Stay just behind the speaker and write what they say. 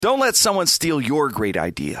Don't let someone steal your great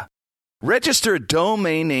idea. Register a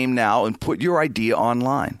domain name now and put your idea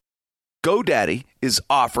online. GoDaddy is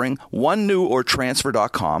offering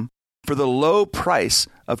onenewortransfer.com for the low price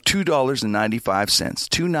of $2.95,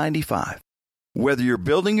 $2.95. Whether you're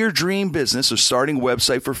building your dream business or starting a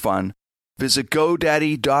website for fun, visit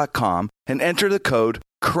GoDaddy.com and enter the code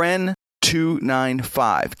KREN295,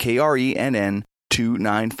 KRENN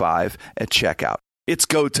 295 at checkout. It's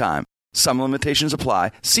go time. Some limitations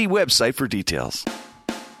apply. See website for details.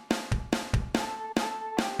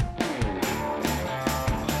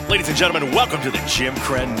 Ladies and gentlemen, welcome to the Jim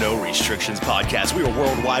Krenn No Restrictions podcast. We are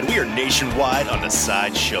worldwide. We are nationwide on the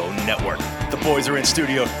Sideshow Network. The boys are in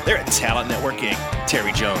studio. They're at Talent Network Inc.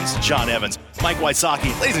 Terry Jones, John Evans, Mike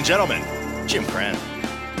Wysocki. Ladies and gentlemen, Jim Krenn.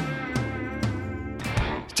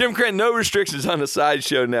 Jim Krenn No Restrictions on the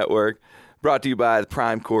Sideshow Network. Brought to you by the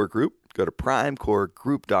Primecore Group. Go to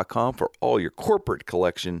primecoregroup.com for all your corporate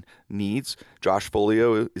collection needs. Josh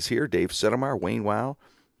Folio is here. Dave Settlemyer, Wayne Wow,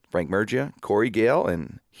 Frank Mergia, Corey Gale,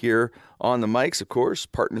 and here on the mics, of course,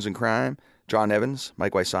 partners in crime, John Evans,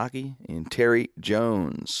 Mike Wysocki, and Terry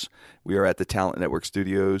Jones. We are at the Talent Network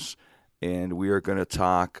Studios, and we are going to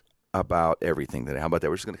talk about everything today. How about that?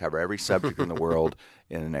 We're just going to cover every subject in the world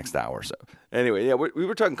in the next hour or so. Anyway, yeah, we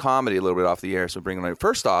were talking comedy a little bit off the air, so bringing it on.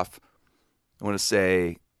 First off, I want to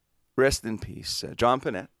say rest in peace, John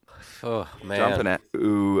Pinette. Oh, man. John Pinette,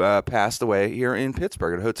 who passed away here in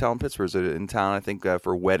Pittsburgh, at a hotel in Pittsburgh. He was in town, I think,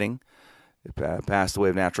 for a wedding. He passed away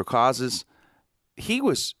of natural causes. He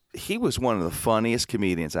was one of the funniest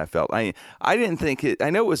comedians I felt. I didn't think it. I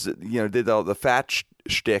know it was, did all the fat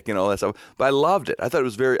shtick and all that stuff, but I loved it. I thought it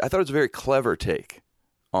was a very clever take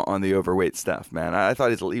on the overweight stuff, man. I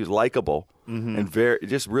thought he was likable and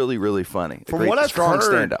just really, really funny. From what I've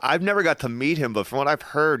heard, I've never got to meet him, but from what I've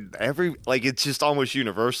heard, it's just almost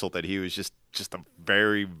universal that he was just a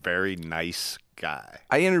very, very nice guy.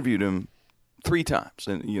 I interviewed him 3 times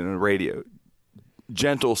in radio.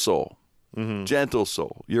 Gentle soul. Gentle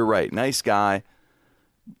soul. You're right. Nice guy.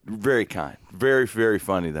 Very kind. Very, very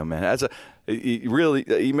funny though, man. He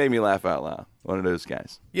made me laugh out loud. One of those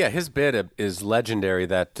guys. Yeah, his bit is legendary.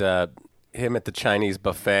 That him at the Chinese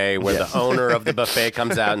buffet, where the owner of the buffet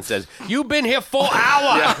comes out and says, "You've been here 4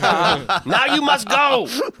 hours. Now you must go."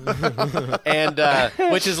 And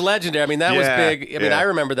which is legendary. I mean, that was big. I mean, I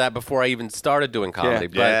remember that before I even started doing comedy.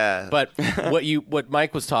 But what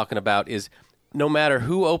Mike was talking about is, no matter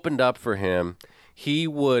who opened up for him, he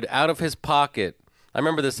would, out of his pocket. I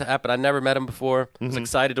remember this happened. I never met him before. I was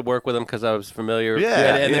excited to work with him because I was familiar.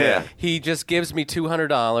 And then he just gives me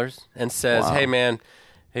 $200 and says, "Hey, man,"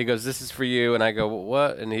 he goes, "this is for you." And I go,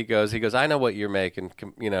 "What?" And he goes, "I know what you're making.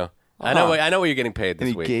 I know what you're getting paid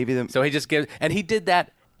this week." Gave you them. So he just gives, and he did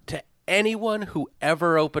that to anyone who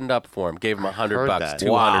ever opened up for him. Gave him $100,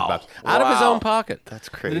 $200 out of his own pocket. That's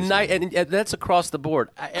crazy. And that's across the board.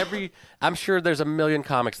 I'm sure there's a million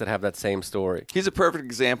comics that have that same story. He's a perfect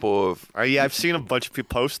example of. I've seen a bunch of people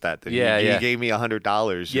post that. He gave me $100.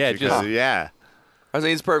 I was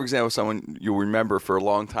saying he's a perfect example of someone you'll remember for a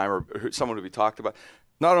long time, or someone to be talked about.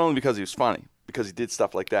 Not only because he was funny, because he did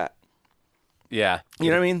stuff like that. Yeah. You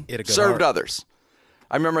know what I mean? Served others.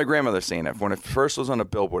 I remember my grandmother saying that when it first was on a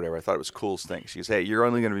billboard. I thought it was the coolest thing. She goes, "Hey, you're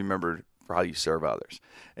only going to be remembered for how you serve others."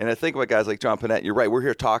 And I think about guys like John Pinette. You're right. We're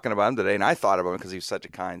here talking about him today, and I thought about him because he was such a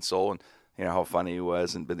kind soul, and how funny he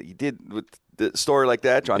was. But he did with the story like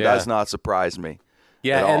that. John does not surprise me.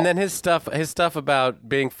 Yeah, and then his stuff about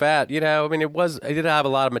being fat, I mean, he didn't have a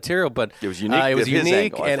lot of material, but it was unique. It was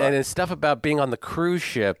unique, and his stuff about being on the cruise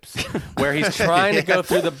ships, where he's trying to go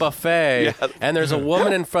through the buffet, and there's a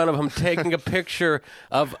woman in front of him taking a picture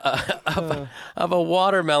of a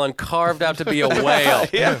watermelon carved out to be a whale,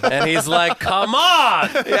 and he's like, "Come on,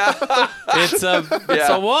 it's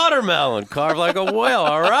a watermelon carved like a whale."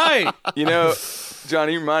 All right,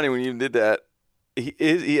 John, you reminded me when you did that.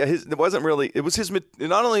 It wasn't really. It was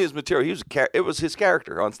not only his material. It was his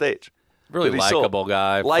character on stage. Really likable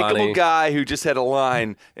guy, likable guy who just had a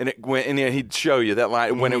line, and it went, and he'd show you that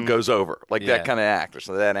line when it goes over, that kind of actor,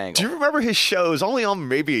 so that angle. Do you remember his show? It was only on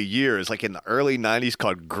maybe a year. It was like in the early '90s,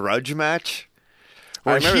 called Grudge Match.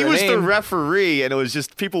 Where he was the referee, and it was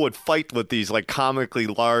just people would fight with these like comically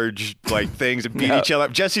large things and beat each other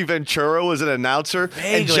up. Jesse Ventura was an announcer,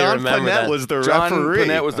 and John Pinette was the referee. John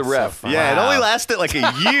Pinette was the ref. Yeah, it only lasted like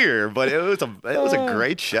a year, but it was a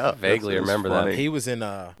great show. Vaguely remember that. He was in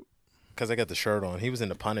because I got the shirt on. He was in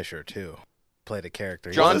The Punisher too. Played a character.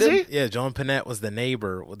 John did? Yeah, John Pinette was the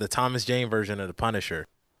neighbor, the Thomas Jane version of The Punisher.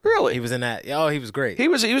 Really? He was in that. Oh, he was great. He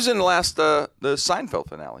was in the last the Seinfeld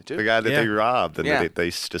finale too. The guy that they robbed and they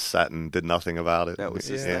just sat and did nothing about it. That was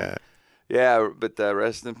his thing. Yeah, but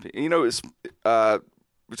rest in peace. You know, we're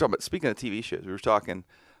talking about, speaking of TV shows, we were talking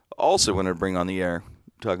also when to bring on the air,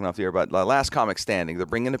 talking off the air about Last Comic Standing. They're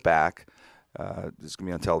bringing it back. It's going to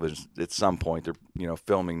be on television at some point. They're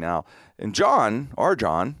filming now. And John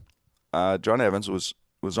Evans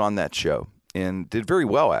was on that show and did very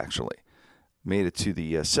well, actually. Made it to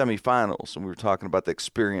the semifinals, and we were talking about the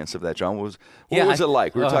experience of that. John, what was it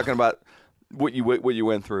like? We were talking about what you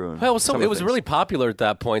went through. Well, it was really popular at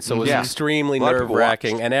that point, so it was extremely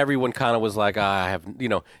nerve-wracking, and everyone kind of was like, I have,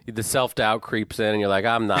 the self-doubt creeps in, and you're like,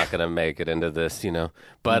 I'm not going to make it into this,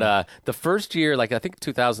 But the first year, like I think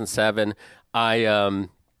 2007, I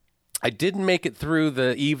didn't make it through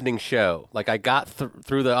the evening show. Like I got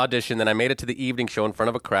through the audition, then I made it to the evening show in front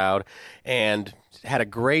of a crowd, and had a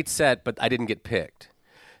great set, but I didn't get picked.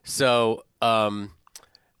 So,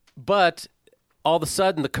 but all of a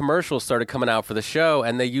sudden the commercials started coming out for the show,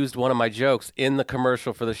 and they used one of my jokes in the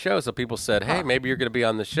commercial for the show. So people said, hey, maybe you're going to be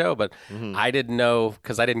on the show. But I didn't know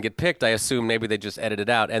because I didn't get picked. I assumed maybe they just edited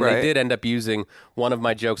it out. And they did end up using one of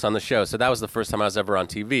my jokes on the show. So that was the first time I was ever on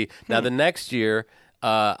TV. Now, the next year,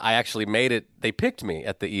 I actually made it. They picked me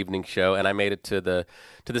at the evening show, and I made it to the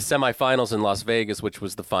semifinals in Las Vegas, which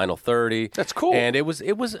was the final 30. That's cool. And it was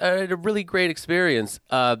a really great experience,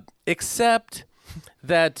 except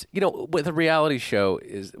that, with a reality show,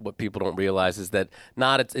 is what people don't realize is that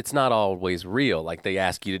it's not always real. Like they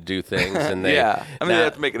ask you to do things, and they they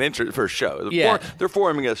have to make an intro for a show. They're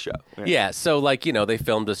forming a show. Yeah. So they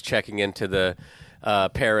filmed us checking into the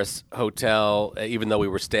Paris hotel, even though we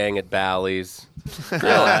were staying at Bally's.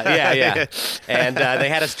 Yeah. And they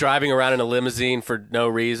had us driving around in a limousine for no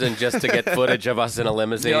reason, just to get footage of us in a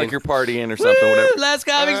limousine. Like you're partying or something, whatever. Last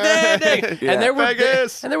Comic Standing. And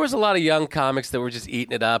there was a lot of young comics that were just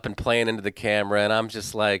eating it up and playing into the camera, and I'm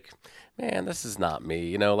just like, man, this is not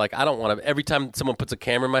me. I don't want to. Every time someone puts a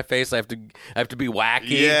camera in my face, I have to be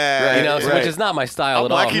wacky. Which is not my style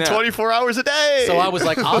at all. Wacky 24 hours a day. So I was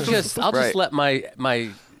like, I'll just let my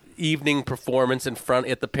evening performance in front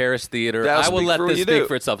at the Paris Theater. I will let this speak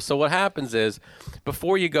for itself. So what happens is,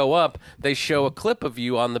 before you go up, they show a clip of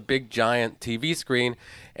you on the big giant TV screen,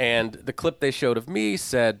 and the clip they showed of me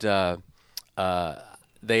said.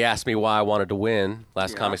 They asked me why I wanted to win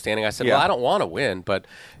Last Comic Standing. I said, well, I don't want to win, but,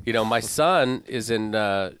 my son is in,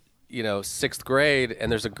 6th grade, and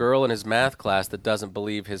there's a girl in his math class that doesn't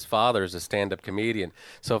believe his father is a stand-up comedian.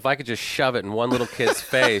 So if I could just shove it in one little kid's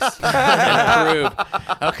face and prove.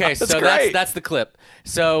 Okay, that's the clip.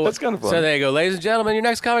 So that's kind of fun. So there you go. Ladies and gentlemen, your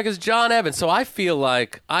next comic is John Evans. So I feel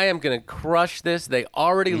like I am going to crush this. They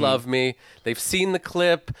already love me. They've seen the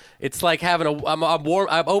clip. It's like having I'm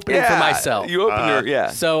opening for myself. You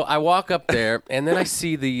open So I walk up there, and then I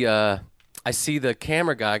see the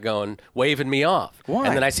camera guy waving me off. Why?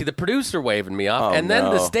 And then I see the producer waving me off. And then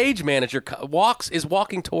the stage manager is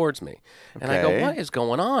walking towards me. And I go, what is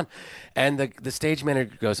going on? And the stage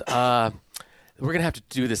manager goes, we're going to have to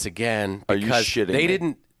do this again. Are you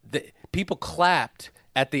shitting me? People clapped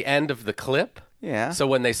at the end of the clip. Yeah. So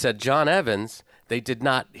when they said John Evans, they did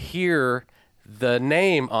not hear the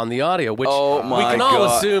name on the audio, which we can all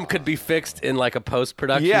assume could be fixed in like a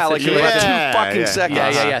post-production situation. Like 2 fucking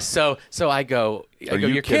seconds. Yeah. So I go,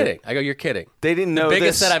 you're kidding. I go, you're kidding. They didn't know the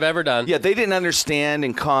biggest set I've ever done. Yeah, they didn't understand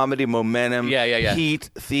in comedy, momentum, heat,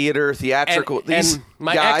 theater, theatrical. These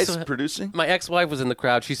guys producing. My ex-wife was in the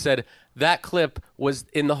crowd. She said that clip was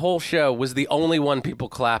in the whole show was the only one people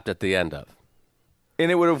clapped at the end of.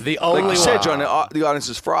 And it would have, like you said, John, the audience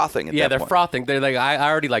is frothing at that point. They're frothing. They're like, I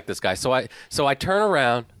already like this guy. So I turn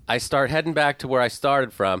around. I start heading back to where I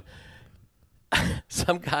started from.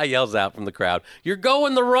 Some guy yells out from the crowd, "You're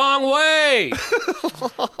going the wrong way!"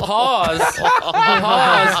 Pause. Oh,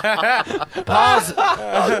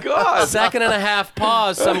 God. Second and a half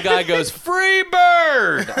pause. Some guy goes, "Free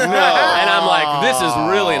bird!" No. And I'm like, this is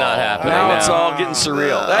really not happening now. It's all getting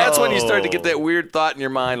surreal. That's when you start to get that weird thought in your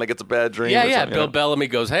mind, like it's a bad dream. Yeah. Bill Bellamy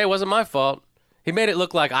goes, "Hey, it wasn't my fault. He made it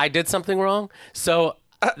look like I did something wrong." So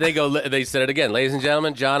they said it again, "Ladies and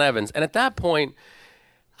gentlemen, John Evans." And at that point,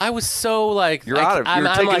 I was so like you're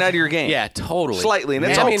taken out of your game. Yeah, totally. Slightly, and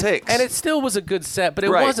that's all it takes. And it still was a good set, but it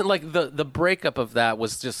wasn't like the breakup of that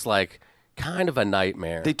was just like kind of a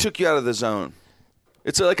nightmare. They took you out of the zone.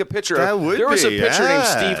 It's like a pitcher. There was a pitcher named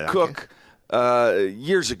Steve Cook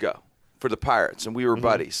years ago for the Pirates, and we were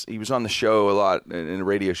buddies. He was on the show a lot in a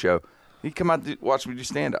radio show. He'd come out to watch me do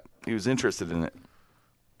stand-up. He was interested in it,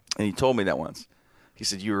 and he told me that once. He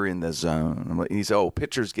said, "You were in the zone." He said, "Oh,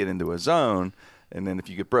 pitchers get into a zone." And then if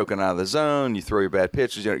you get broken out of the zone, you throw your bad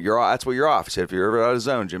pitches, that's where you're off. He said, if you're ever out of the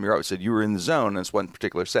zone, Jim, you're off. He said, you were in the zone, and it's one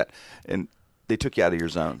particular set. And they took you out of your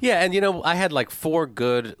zone. Yeah, and I had like 4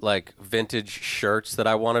 good like vintage shirts that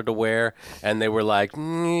I wanted to wear, and they were like,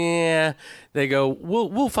 yeah. They go,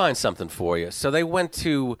 we'll find something for you. So they went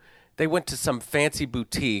to some fancy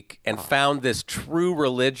boutique and found this True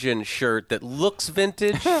Religion shirt that looks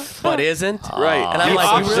vintage but isn't. Right. And I'm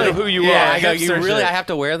like, you really, who you yeah, are. I go, you really? I have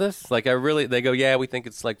to wear this? Like, they go, yeah, we think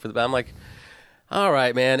it's like for the. I'm like, all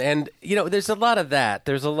right, man. And there's a lot of that.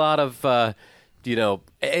 There's a lot of.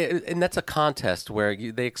 And that's a contest where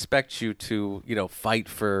they expect you to, fight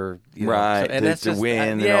for, right, and that's to just,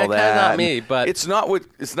 win and yeah, all that. Not me, but it's not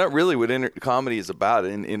really what comedy is about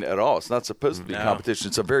in at all. It's not supposed to be competition.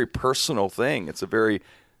 It's a very personal thing. It's a very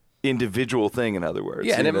individual thing. In other words,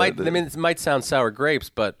 yeah, and it might sound sour grapes,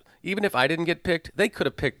 but even if I didn't get picked, they could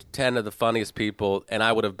have picked 10 of the funniest people, and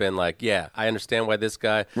I would have been like, yeah, I understand why this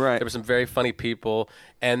guy. Right. There were some very funny people,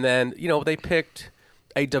 and then they picked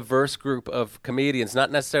a diverse group of comedians,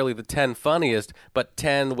 not necessarily the 10 funniest, but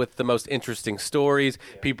 10 with the most interesting stories,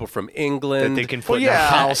 people from England. That they can put in a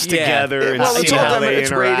house together and see how they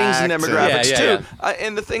it's interact. ratings and demographics, too. Yeah.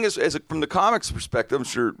 And the thing is, from the comics perspective, I'm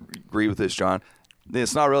sure you agree with this, John,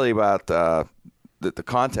 it's not really about the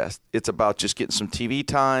contest. It's about just getting some TV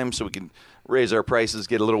time so we can raise our prices,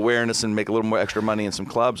 get a little awareness, and make a little more extra money in some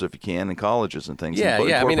clubs if you can, in colleges and things. Yeah,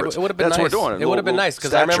 and I mean, it would have been nice. nice. That's what we're doing. It would have been nice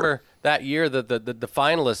because I remember that year the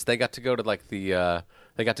finalists, they got to go to like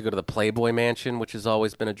they got to go to the Playboy Mansion, which has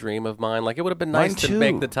always been a dream of mine. Like, it would have been nice to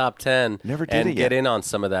make the top 10 and get in on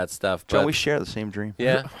some of that stuff. John, we share the same dream.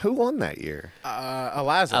 Yeah. Who won that year?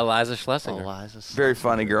 Eliza Schlesinger. Very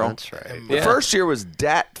funny girl. That's right. The first year was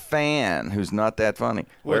Dat Fan, who's not that funny.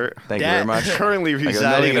 Thank you very much. Currently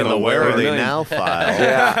residing in the Where Are They Now file.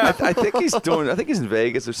 Yeah, I think he's in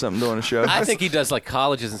Vegas or something doing a show. I think he does like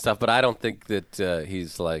colleges and stuff, but I don't think that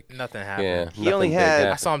he's like nothing happened. Yeah, he only had.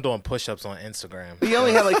 I saw him doing push-ups on Instagram. He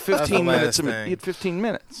only had like 15 minutes. He thing. had 15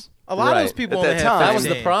 minutes. A lot of those people At that only time. had that was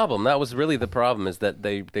 15. the problem. That was really the problem, is that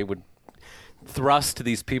they would thrust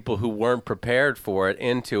these people who weren't prepared for it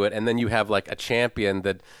into it, and then you have like a champion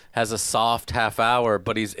that has a soft half hour,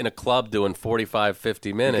 but he's in a club doing 45,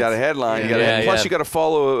 50 minutes. You got a headline. Plus, you got to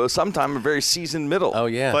follow sometime a very seasoned middle. Oh,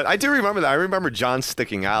 yeah. But I do remember that. I remember John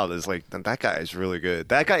sticking out as like, that guy is really good.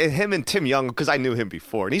 That guy, him and Tim Young, because I knew him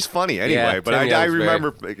before, and he's funny anyway. Yeah, but Tim I Young's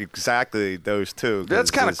remember exactly those two.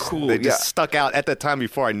 That's kind of cool. They just stuck out at the time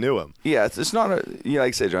before I knew him. Yeah, it's not a. Like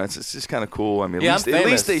I say, John, it's just kind of cool. I mean, Yeah, at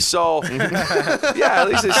least they saw. At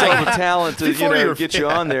least they saw the talent to get you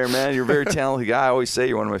on there, man. You're a very talented guy. I always say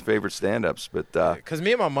you're one of my favorite stand-ups. But because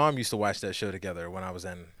me and my mom used to watch that show together when I was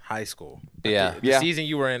in high school. Yeah. The season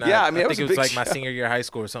you were in, Yeah, I mean, think it was like show. my senior year of high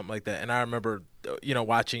school or something like that. And I remember,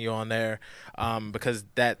 watching you on there because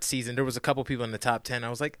that season there was a couple people in the top 10. I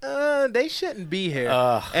was like, they shouldn't be here.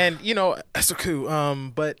 And that's cool.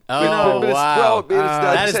 But wow,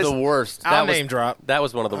 that is the worst. I'll name drop. That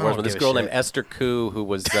was one of the worst. This girl named Esther Koo, who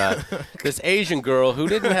was this Asian girl who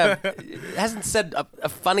hasn't said a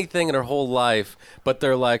funny thing in her whole life, but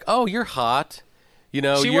they're like, "Oh, you're hot."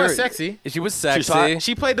 She was sexy. She was sexy.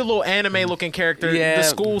 She played the little anime-looking character, Yeah. the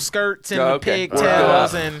school skirts and the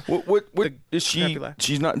pigtails and. What is she?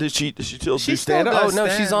 She's not. Does she still do stand up? still Oh does no,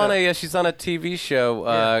 stand-up. she's on a TV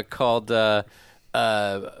show called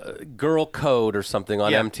Girl Code or something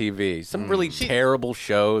on MTV. Some really terrible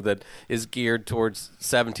show that is geared towards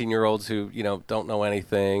 17-year-olds who don't know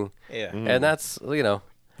anything. Yeah. And that's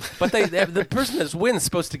But the person that wins is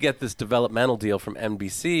supposed to get this developmental deal from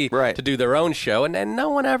NBC to do their own show, and no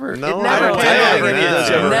one ever. It never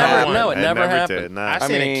happened. I've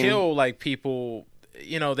seen it kill like people.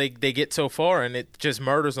 They get so far and it just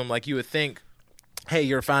murders them. Like you would think, hey,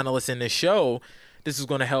 you're a finalist in this show. This is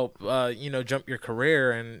going to help, jump your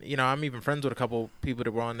career. And I'm even friends with a couple people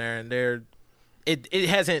that were on there, and it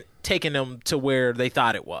hasn't taken them to where they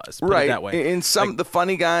thought it was. Put it that way. And some the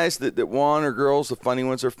funny guys that won or girls, the funny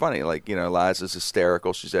ones are funny. Like Liza's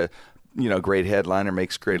hysterical. She's a great headliner,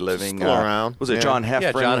 makes great living. Go around. Was it John Heffron?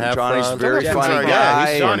 Yeah, John Heffron. Johnny's very funny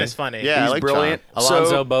guy. John is funny. Yeah, he's like brilliant.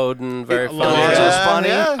 Alonzo Bowden, very funny. Alonzo's funny.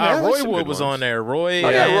 Roy Wood was on there. Roy.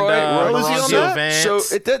 Roy was Ron on Sylvance. that.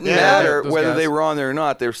 So it doesn't matter those whether guys. they were on there or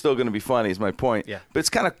not. They're still going to be funny. Is my point. Yeah. But it's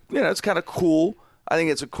kind of it's kind of cool. I think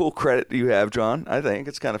it's a cool credit you have, John. I think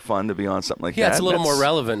it's kind of fun to be on something like that. Yeah, it's a little more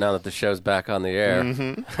relevant now that the show's back on the air.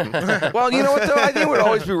 Well, you know what, though? I think it would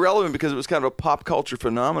always be relevant because it was kind of a pop culture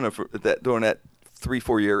phenomenon during that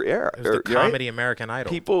 3-4 year era. It was the comedy American Idol.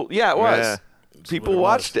 People, it was. Yeah. People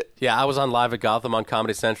watched it. Yeah, I was on Live at Gotham on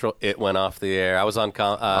Comedy Central. It went off the air. I was on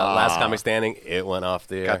Last Comic Standing. It went off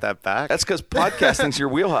the air. Got that back. That's because podcasting's your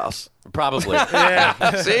wheelhouse. Probably.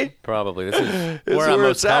 See? Probably. This is It's where I'm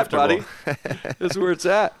most it's at, comfortable. buddy. That's where it's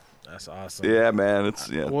at. That's awesome. Yeah, man.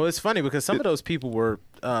 Well, it's funny because some of those people were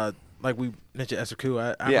like we mentioned Esther Koo.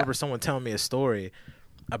 I remember someone telling me a story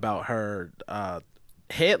about her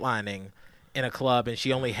headlining in a club, and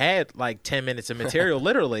she only had like 10 minutes of material,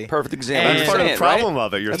 literally. Perfect example. That's part of the problem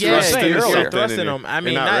of it. You're thrusting them. I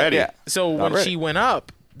mean, not ready. So when she went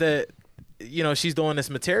up, she's doing this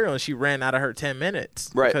material, and she ran out of her 10 minutes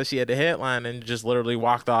because she had the headline and just literally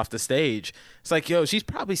walked off the stage. It's like, she's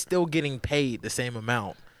probably still getting paid the same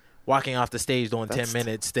amount walking off the stage doing 10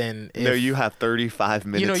 minutes than if, you have 35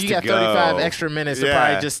 minutes you got 35 extra minutes to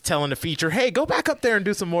probably just telling the feature, hey, go back up there and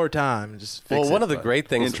do some more time. Just fix one of the great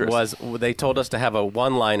things was they told us to have a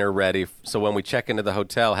one-liner ready, so when we check into the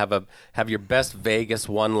hotel, have your best Vegas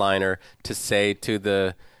one-liner to say to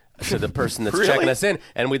the person that's checking us in,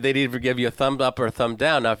 and they'd either give you a thumb up or a thumb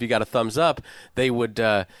down. Now, if you got a thumbs up, they would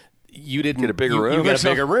you didn't get a bigger room. You get a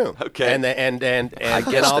bigger room. Okay. And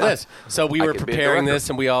get all this. So we were preparing this,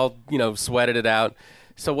 and we all sweated it out.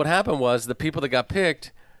 So what happened was the people that got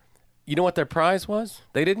picked, you know what their prize was?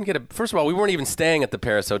 They didn't get a. First of all, we weren't even staying at the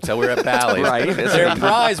Paris Hotel. We were at Bally's. Right. Their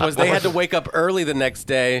prize was they had to wake up early the next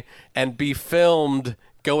day and be filmed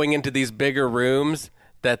going into these bigger rooms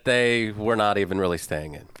that they were not even really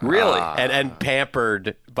staying in. Really? And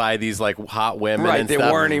pampered by these like hot women. Right, and they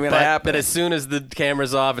stuff. weren't even happy. But as soon as the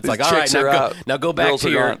camera's off, it's These like, all right, now go back Girls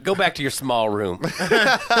to are go back to your small room. You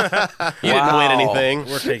Wow. didn't win anything.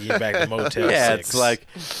 We're taking you back to Motel 6. It's like,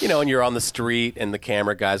 and you're on the street and the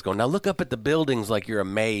camera guy's going, now look up at the buildings like you're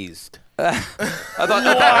amazed. I thought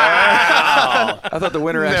the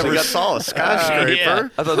winner actually Never saw a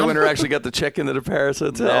skyscraper. I thought the winner actually got the check into the Paris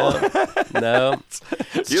Hotel. No.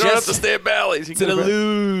 You don't have to stay at Bally's. It's an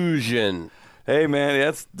illusion. Hey, man,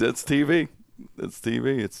 that's TV. That's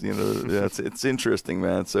TV. It's it's interesting,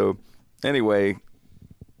 man. So anyway,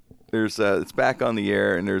 there's it's back on the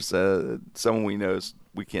air, and there's someone we know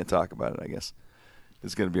we can't talk about it. I guess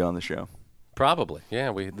is going to be on the show. Probably,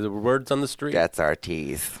 yeah. The word's on the street. That's our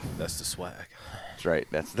teeth. That's the swag. That's right.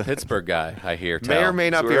 That's the Pittsburgh guy, I hear. May or may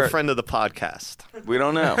not be a friend of the podcast. We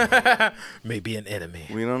don't know. Maybe an enemy.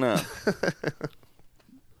 We don't know.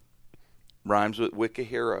 Rhymes with Wicca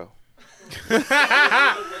Hero.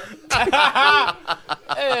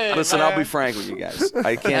 Listen, I'll be frank with you guys.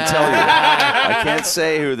 I can't tell you. I can't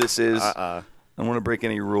say who this is. I don't want to break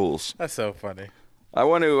any rules. That's so funny. I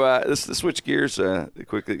want to switch gears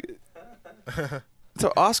quickly.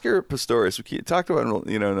 So Oscar Pistorius, we talked about him,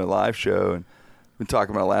 in a live show, and we've been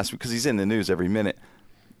talking about it last week because he's in the news every minute.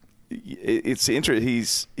 It's interesting.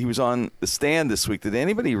 He was on the stand this week. Did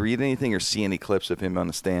anybody read anything or see any clips of him on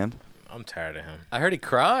the stand? I'm tired of him. I heard he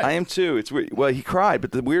cried. I am too. It's weird. Well, he cried,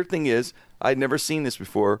 but the weird thing is, I'd never seen this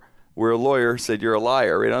before, where a lawyer said you're a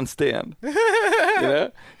liar right on stand.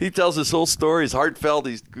 He tells his whole story. He's heartfelt.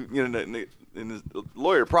 He's and the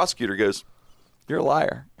lawyer, prosecutor goes, "You're a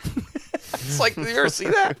liar." It's like, did you ever see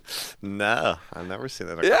that? No, I've never seen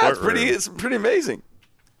that. It's pretty amazing.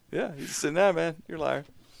 Yeah, he said, "Nah, man, you're a liar.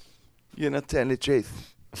 You're not telling the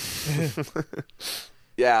truth."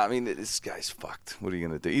 Yeah, I mean, this guy's fucked. What are you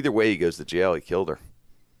going to do? Either way, he goes to jail. He killed her.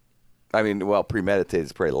 I mean, premeditated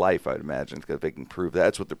is probably life, I'd imagine, because they can prove that.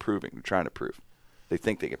 That's what they're proving. They're trying to prove. They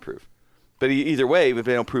think they can prove. But either way, if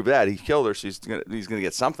they don't prove that, he killed her, so he's going to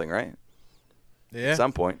get something, right? Yeah. At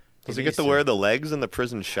some point. Does he get to wear the legs in the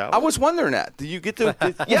prison shower? I was wondering that. Do you get to?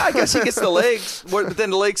 Yeah, I guess he gets the legs. But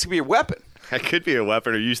then the legs could be a weapon. That could be a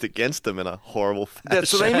weapon or used against him in a horrible fashion.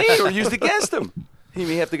 That's what I mean, or used against him. He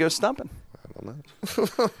may have to go stumping. I don't know.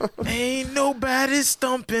 Ain't nobody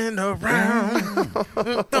stumping around.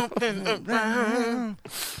 Stumping around.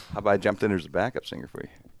 How about I jumped in as a backup singer for you?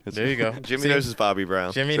 There you go. Jimmy knows his Bobby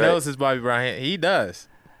Brown. Jimmy knows his Bobby Brown. He does.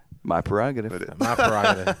 My prerogative. My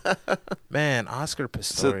prerogative. Man, Oscar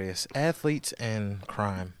Pistorius, athletes and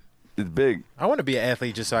crime. It's big. I want to be an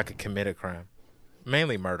athlete just so I could commit a crime,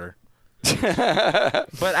 mainly murder.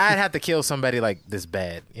 But I'd have to kill somebody like this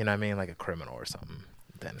bad, you know what I mean, like a criminal or something.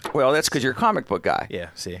 Then. Well, that's because you're a comic book guy. Yeah,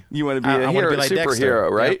 see. You want to be a hero, like superhero, Dexter.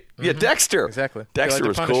 right? Yep. Yeah, Dexter. Exactly. Dexter Like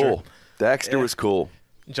was the Punisher. cool. Dexter was cool.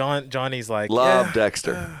 Johnny's like, Love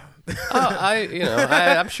Dexter.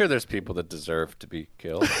 I'm sure there's people that deserve to be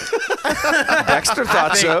killed. Dexter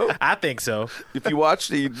thought so. I think so. If you watched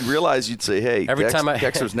it, you'd realize you'd say, hey,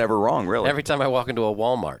 Dexter's never wrong, really. Every time I walk into a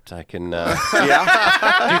Walmart, I can...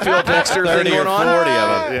 Yeah? Do you feel a Dexter thing 30 or going on? 40 of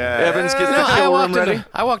them. Yeah. Evans gets the kill room ready?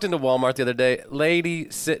 I walked into Walmart the other day. Lady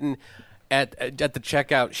sitting at the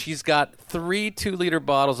checkout. She's got 3 2-liter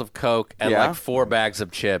bottles of Coke and Yeah. like 4 bags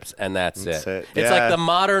of chips, and that's it. it. It's Yeah. like the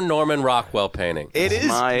modern Norman Rockwell painting. It is.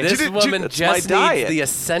 This woman it's just my needs diet. the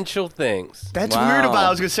essential things. That's Wow. weird about. I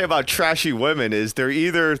was going to say about trashy women is they're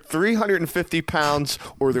either 350 pounds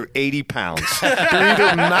or they're 80 pounds. They're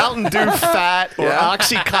either Mountain Dew fat or Yeah.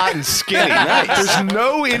 OxyContin skinny. There's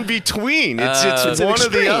no in between. It's an one or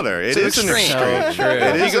extreme. the other. It's It an is an extreme. extreme. True. It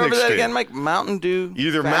Can is you an remember that extreme. again, Mike? Mountain Dew.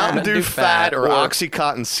 Either fat. Mountain Dew fat or or-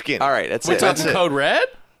 OxyContin skinny. All right, that's We're it. talking That's it. Code Red?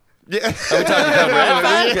 Yeah. Are we talking Code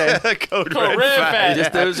Red? Yeah, Code Red Red fat. fat.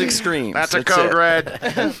 Just those extremes. That's a it. Code Red.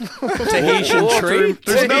 Tahitian treat?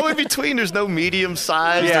 There's no in between. There's no medium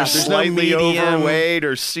size. Yeah, There's there's no slightly medium. overweight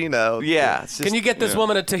or Yeah. It's just, Can you get this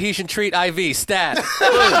woman a Tahitian treat IV stat?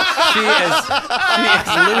 she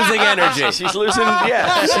is losing energy. She's losing.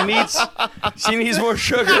 Yeah, she needs more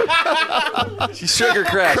sugar. She's sugar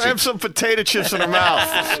crashing. cram some potato chips in her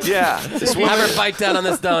mouth? Yeah, this Have her bite down on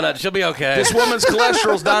this donut. She'll be okay. This woman's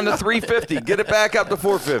cholesterol's down to 350. Get it back up to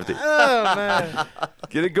 450. Oh man.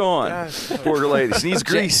 Get it going. Poor lady. She needs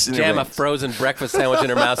grease. and Jam a everything. frozen breakfast sandwich in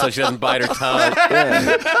her mouth so she doesn't bite her tongue.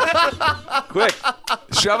 Yeah. Quick,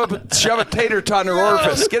 shove a tater tot in her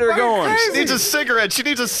orifice. Get her going. She needs a cigarette. She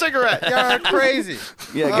needs a cigarette. Y'all are crazy.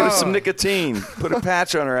 Yeah, get her some nicotine. Put a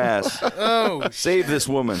patch on her ass. Oh, Save this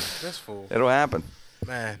woman. this fool. It'll happen.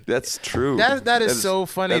 Man. That's true. That is so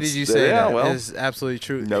funny that you say yeah, that. well, It's absolutely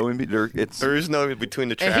true. no, it's There is no in between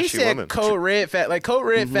the And he trashy said women. Code Red fat. Like Code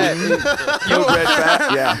Red fat. Code Red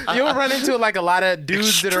fat. Yeah. You'll run into like a lot of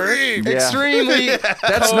dudes that are Extreme. Yeah. extremely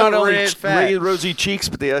That's Code not only Red fat. rosy cheeks,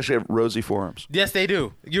 but they actually have rosy forearms. Yes, they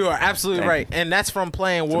do. You are absolutely right. And that's from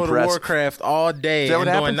playing World impressive. of Warcraft all day that and what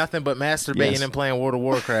doing happens? nothing but masturbating Yes. and playing World of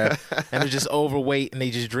Warcraft. And they're just overweight and they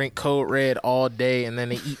just drink Code Red all day and then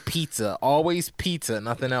they eat pizza. Always pizza,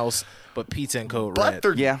 nothing else but pizza and Code But Red.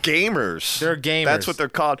 they're Yeah. gamers. They're gamers. That's what they're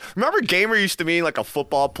called. Remember, gamer used to mean like a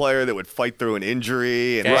football player that would fight through an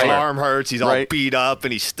injury and his Right. arm hurts. He's all Right. beat up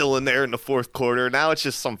and he's still in there in the fourth quarter. Now it's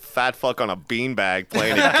just some fat fuck on a beanbag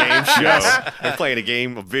playing a game show and playing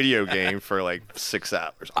a video game for like 6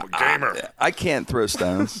 hours. I'm a gamer. I can't throw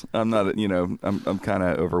stones. I'm not, I'm kind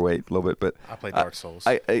of overweight a little bit, but I play Dark Souls.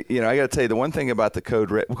 I got to tell you the one thing about the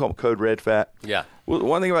Code Red, we call it Code Red fat. Yeah. Well,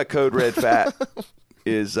 one thing about Code Red fat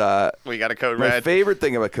is We got a Code my Red. favorite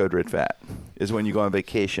thing about Code Red fat is when you go on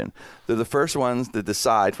vacation. They're the first ones that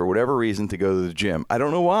decide for whatever reason to go to the gym. I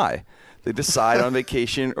don't know why. They decide on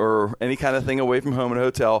vacation or any kind of thing away from home in a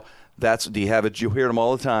hotel. You hear them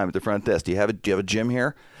all the time at the front desk. Do you have a gym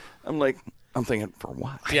here? I'm thinking, for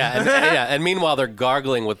what? Yeah, and meanwhile they're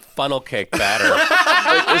gargling with funnel cake batter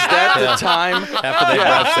Is that the time? after they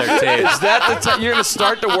brush their teeth. Is that the time you're going to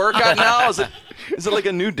start the workout now? Is it like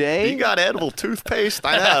a new day? You got edible toothpaste?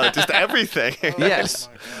 I know, just everything. Yes.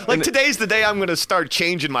 Like And today's the day I'm going to start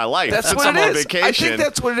changing my life. That's Since what I'm it on is. vacation. I think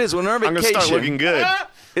that's what it is. When we're on I'm going vacation, to start looking good.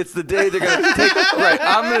 it's the day they're going to take. Right.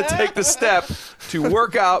 I'm going to take the step to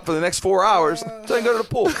work out for the next 4 hours so I can go to the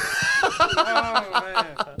pool.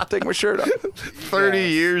 Take my shirt off. 30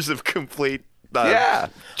 years of complete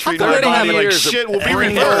treating my 30 body like years of shit will be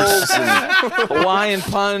Pringles reversed and Hawaiian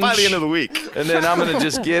punch by the end of the week. and then I'm going to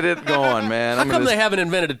just get it going, man. How come they haven't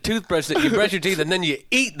invented a toothbrush that you brush your teeth and then you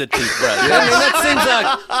eat the toothbrush? I mean,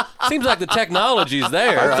 that seems like the technology's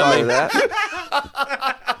there. I thought mean, of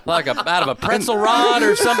that. like out of a pretzel rod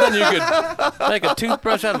or something, you could make a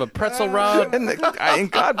toothbrush out of a pretzel rod. And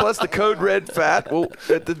God bless the Code Red fat. Well,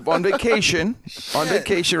 on vacation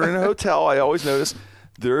or in a hotel, I always notice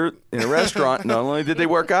they're in a restaurant. Not only did they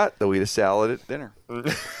work out, they'll eat a salad at dinner.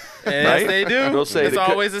 Yes, Right? they do. They'll say It's the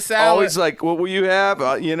always a salad. Always like, what will you have?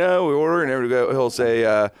 We order, and he'll say,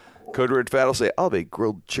 Code Red fat will say, I'll have a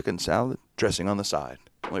grilled chicken salad, dressing on the side.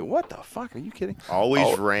 I'm like, what the fuck? Are you kidding?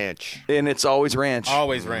 Always ranch. And it's always ranch.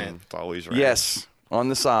 Always ran. It's always ranch. Yes, on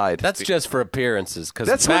the side. That's just for appearances, because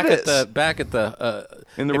That's back what at it the is.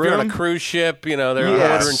 in the if you're on room? a cruise ship, they're Yes. ordering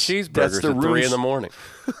That's cheeseburgers the at 3 room- in the morning.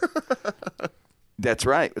 That's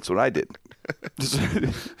right. That's what I did.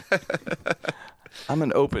 I'm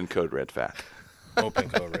an open Code Red fat. Open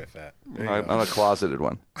Code Red fat. I'm a closeted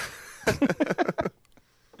one.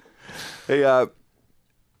 Hey,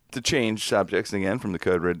 to change subjects again from the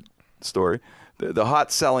Code Red story, the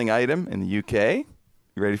hot selling item in the UK,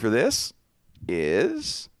 you ready for this,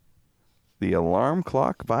 is the alarm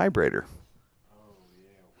clock vibrator.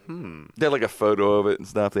 They have like a photo of it and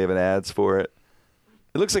stuff. They have ads for it.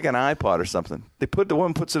 It looks like an iPod or something. The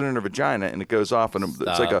woman puts it in her vagina and it goes off, and it's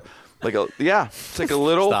like a it's like a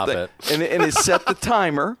little Stop thing. it. And it set the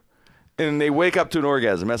timer, and they wake up to an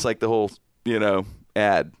orgasm. That's like the whole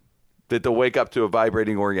ad that they'll wake up to a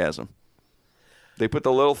vibrating orgasm. They put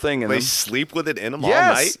the little thing in They them. sleep with it in them all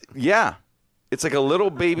night? Yeah. It's like a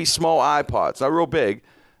little baby small iPod. It's not real big.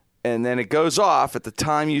 And then it goes off at the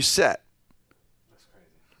time you set. That's crazy.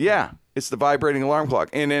 Yeah. It's the vibrating alarm clock.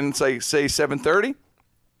 And then it's like, say, 7:30.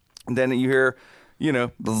 And then you hear,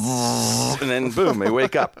 and then boom, they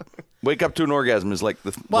wake up. Wake up to an orgasm is like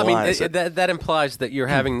the Well, line I I mean, said. that implies that you're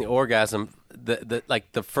having the orgasm.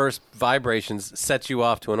 The first vibrations set you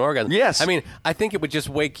off to an orgasm. Yes. I mean, I think it would just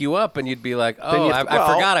wake you up, and you'd be like, you "Oh, have to-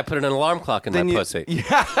 I forgot I put an alarm clock in my you, pussy."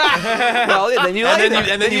 Well, then you lay there.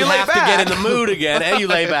 And then you lay have to back. get in the mood again, and you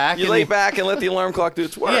lay back. You and lay back and let the alarm clock do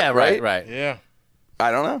its work. Yeah, right. Yeah.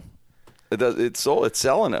 I don't know. It does. It's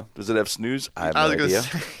selling it. Does it have snooze? I have no idea.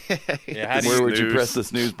 Yeah. How do Where you would you press the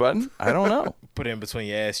snooze button? I don't know. put it in between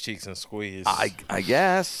your ass cheeks and squeeze? I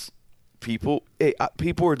guess people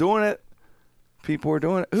are doing it. People are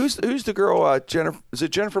doing it. Who's the girl? Jennifer? Is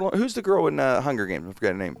it Jennifer? Who's the girl in Hunger Games? I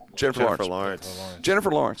forgot her name. Jennifer Lawrence. Jennifer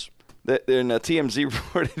Lawrence. In a TMZ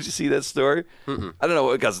report, did you see that story? I don't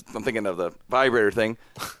know, because I'm thinking of the vibrator thing.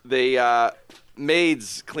 They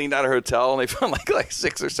maids cleaned out her hotel and they found like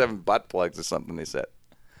 6 or 7 butt plugs or something. They said.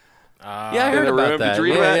 Yeah, I In heard the about room. that. Did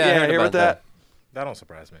you read that? I heard hear about about that? That don't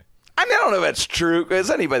surprise me. I mean, I don't know if that's true, because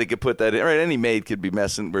anybody could put that in. Right? Any maid could be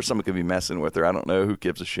messing, or someone could be messing with her. I don't know. Who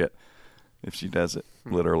gives a shit if she does it,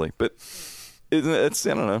 literally. But it's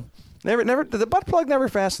I don't know. Never. The butt plug never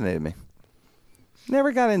fascinated me.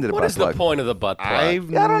 Never got into the What butt is plug. the point of the butt plug? I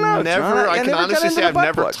don't know, John. I can never got honestly into say the I've butt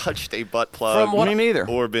never plug. touched a butt plug. From what- Me neither.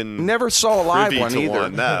 Or been Never saw a live privy one to either.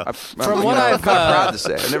 one, no. From what I'm I've, kind of proud to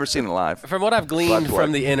say, I've never seen it live. From what I've gleaned Butt plug.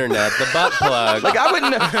 from the internet, the butt plug Like I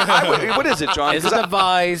wouldn't. What is it, John? is a 'Cause I-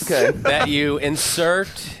 device Okay. that you insert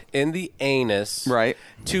in the anus Right.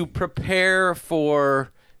 to prepare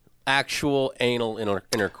for actual anal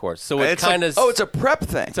intercourse. So it It's kind like- of it's a prep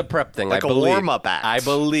thing. it's a prep thing, Like I a believe. warm-up act. I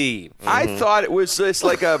believe. I thought it was just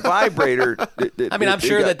like a vibrator. I mean, I'm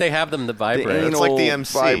sure that they have them to the vibrate. anal like the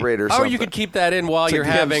MC. vibrator. Or Or something. you could keep that in while It's you're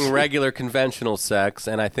like the having MC. regular conventional sex,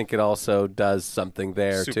 and I think it also does something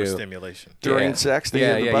there Super too. stimulation. During Yeah. sex. then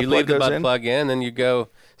Yeah, the yeah. butt You leave the plug goes butt in? plug in, then you go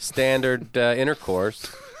standard intercourse,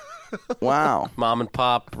 Wow. mom and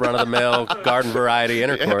pop, run of the mill, garden variety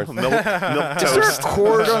intercourse. milk Is there a toast.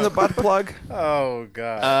 cord on the butt plug? Oh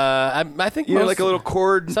God. I think You know, most, like a little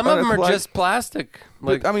cord. some on of a them are plug? just plastic.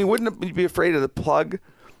 Like I mean, wouldn't it be afraid of the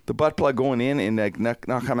butt plug going in and like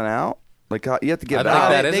not coming out? Like you have to get I it think out.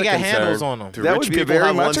 that is they a got concern. handles on them. Do That rich would be people very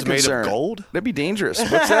have much ones a made concern. of gold? That'd be dangerous.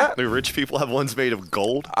 What's that? Do rich people have ones made of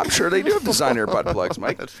gold? I'm sure they do have designer butt plugs,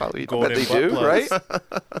 Mike. That's probably I Golden bet they butt do, plugs. right?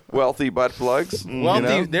 Wealthy butt plugs. Well, you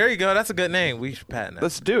know? there you go. That's a good name. We should patent that.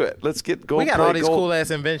 Let's do it. Let's get gold. We got all these cool ass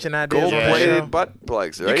invention ideas. on the gold-plated show. butt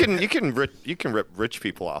plugs, right? You can rip rich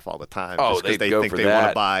people off all the time. Oh, just 'cause they'd they go think for they want that.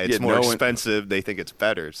 to buy. It's Yeah, more no one- expensive. They think it's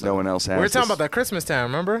better. So. No one else has. We were talking this. about that Christmas time,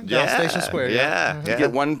 remember? Down Yeah, Station Square. Yeah, You yeah.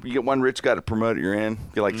 get one rich guy to promote it. You're in.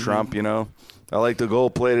 You're like Trump, you know. I like the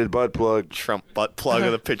gold-plated butt plug. Trump butt plug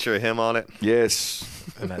with a picture of him on it. Yes,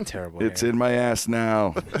 And that terrible. it's hair. in my ass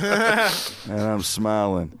now, and I'm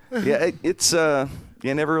smiling. Yeah, it's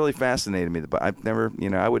never really fascinated me. But I've never,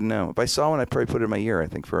 I wouldn't know. If I saw one, I'd probably put it in my ear. I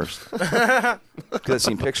think first, because I've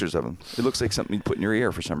seen pictures of them. It looks like something you put in your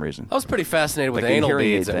ear for some reason. I was pretty fascinated with Like a anal hearing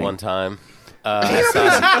aid beads at thing. one time. I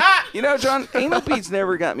saw- John, anal beads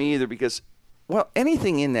never got me either because, well,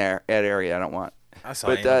 anything in that area I don't want. I saw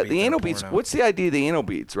But anal beads the in anal a beads, porno. what's the idea of the anal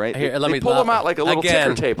beads, right? Here, they let me- pull them out like a little again.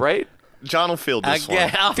 ticker tape, right? John will field this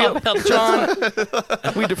Again, one. John,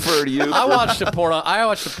 we defer to you. I watched a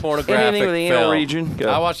pornographic Anything with the anal film. region, go.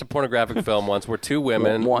 I watched a pornographic film once where two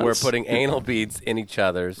women Once. were putting anal beads in each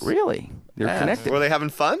other's. Really? They're Yeah. connected. Were they having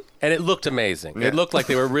fun? And it looked amazing. Yeah. It looked like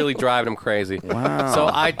they were really driving him crazy. Wow. So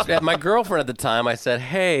at my girlfriend at the time, I said,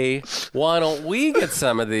 "Hey, why don't we get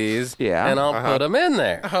some of these? Yeah. and I'll put them in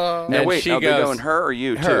there." Now and wait, she are goes, they going her or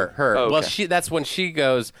you? her, too? her. Oh, okay. Well, that's when she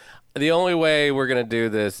goes, "The only way we're gonna do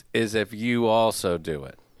this is if you also do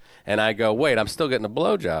it." And I go, "Wait, I'm still getting a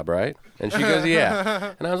blowjob, right?" And she goes,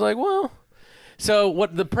 "Yeah." And I was like, "Well." So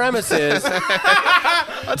what the premise is,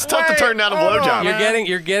 It's tough to turn down a blowjob.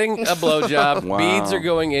 you're getting a blowjob. Wow. Beads are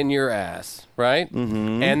going in your ass, right?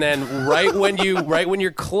 Mm-hmm. And then right when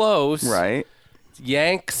you're close, right.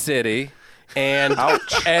 Yank City, and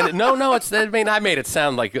Ouch. and no, it's I mean I made it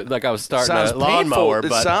sound like I was starting Sounds a lawnmower, painful. It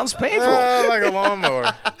but sounds painful. Like a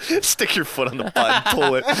lawnmower. Stick your foot on the butt and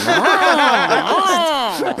pull it.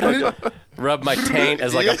 rub my taint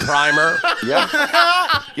as like a primer. Yeah.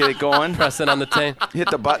 Get it going. Press it on the taint. Hit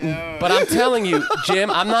the button. But I'm telling you, Jim,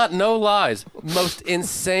 I'm not, no lies, most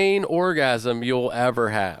insane orgasm you'll ever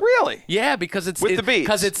have. Really? Yeah, because it's With the beads?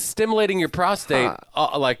 because it's stimulating your prostate.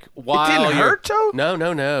 Like while It didn't you're- hurt, Joe? No.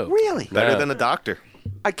 Really? Better No. than a doctor.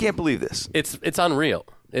 I can't believe this. It's unreal.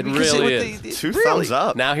 It Because really with is. Two really? thumbs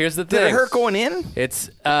up. Now here's the Did thing. it hurt going in? It's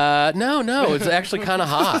no, it's actually kind of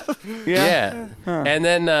hot. Yeah. And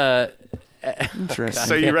then Interesting.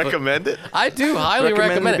 So you recommend it? I do highly Recommend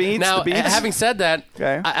recommend the it. beads, Now, the beads? having said that,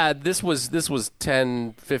 Okay. this was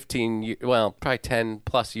 10, 15, well, probably 10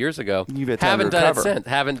 plus years ago. You've had time Haven't to done recover. it since.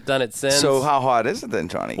 Haven't done it since. So how hot is it then,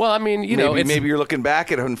 Johnny? Well, I mean, you know, maybe, it's maybe you're looking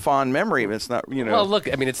back at it in fond memory, but it's not, you know. well,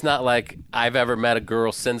 look, I mean, it's not like I've ever met a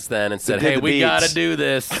girl since then and said, did "Hey, the we beads." got to do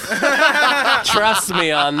this. Trust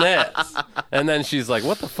me on this." And then she's like,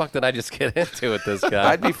 "What the fuck did I just get into with this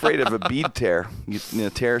guy?" I'd be afraid of a bead tear. You know,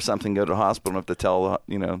 tear something, go to the hospital, and have to tell,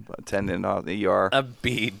 attendant at the ER. a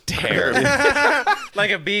bead tear.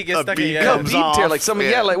 Like a bee gets stuck bee in your No, comes bead tear, off. like someone,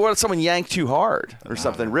 Yeah. like what if someone yanked too hard or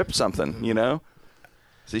something, ripped something,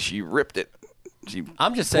 So she ripped it. She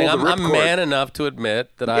I'm just saying, pulled the I'm ripcord. man enough to admit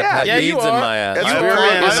that I've Yeah. had Yeah, you beads in are. my ass. That's I very, applaud-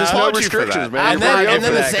 this I is no applaud you for restrictions, that. man. And You're very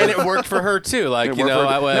then, open. and it worked for her too. Like, It worked for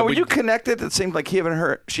her. Now, were we- you connected? It seemed like she having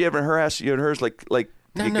her ass, you and hers, like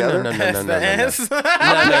No, together. no. ass.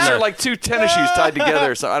 I picture like two tennis shoes tied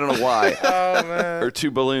together. So I don't know why. Oh man. Or two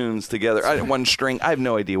balloons together. One string. I have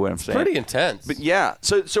no idea what I'm saying. Pretty intense. But yeah.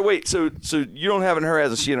 So wait. So you don't have in her ass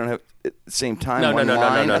and she don't have at the same time. No, one no,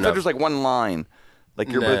 line? I no. thought there's like one line. Like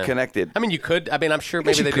you're No. both connected. I mean, you could. I mean, I'm sure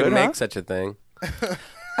guess maybe you they do could, make huh? such a thing.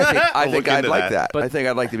 I think look I'd into like that. that. I think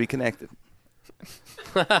I'd like to be connected.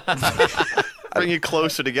 Bring you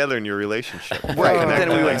closer together in your relationship. Right. But then we Connected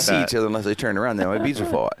wouldn't like see that. each other unless they turned around. Then my beads would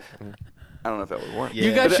fall out. I don't know if that would work.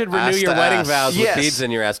 You guys should renew ass your to wedding ass. vows Yes. with beads in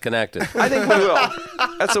your ass connected. I think we will.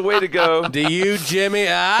 That's a way to go. Do you, Jimmy?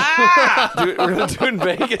 Ah! We're going to do it in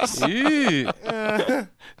Vegas. Ew. Did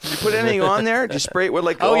you put anything on there? Did you spray it with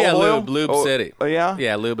like Oh, yeah, olive oil? Lube City. Oh yeah.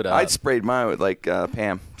 Yeah, lube it up. I'd sprayed mine with like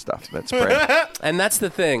Pam stuff. That spray. And that's the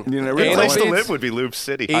thing. You know, really Anal Place to beads, live would be Loop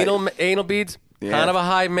City. anal beads, Yeah. kind of a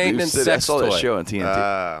high maintenance I sex saw toy. that show on TNT.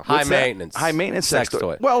 High What's that? maintenance. High maintenance sex toy.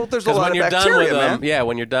 toy. Well, there's a 'Cause lot when of you're bacteria, done with man. them, yeah,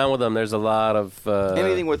 when you're done with them, there's a lot of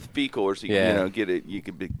Anything with fecals, you Yeah. get it. You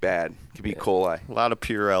could be bad. It could be coli. A lot of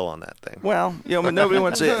Purell on that thing. Well, but nobody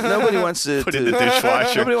wants it. Nobody wants to Put it in the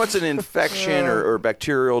dishwasher. Nobody wants an infection or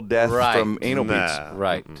bacterial death Right. from anal beads Nah.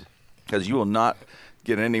 right. because you will not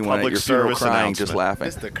get anyone Public at your funeral service crying just announcement. laughing.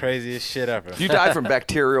 It's the craziest shit ever. If you die from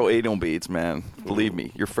bacterial anal beads, man, believe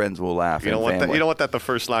me, your friends will laugh. You don't and want that. family. You don't want that the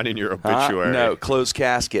first line in your Huh? obituary. No, closed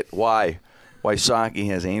casket. Why? Wysocki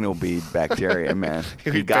has anal bead bacteria, man.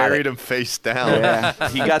 He He got buried it. him face down. Yeah,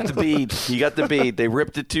 he got the bead. He got the bead. They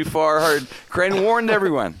ripped it too far hard. Crane warned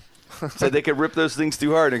everyone. Said they could rip those things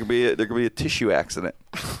too hard. There could be a tissue accident.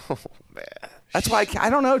 Oh, man. That's why I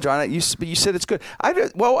don't know, John. You said it's good. I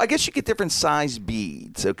guess you get different size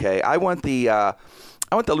beads. Okay, I want the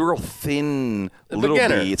real thin little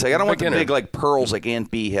beginner. beads. Like I don't want the Beginner. big like pearls like Aunt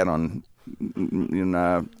Bee had on in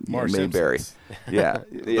Mayberry. Simpsons. Yeah.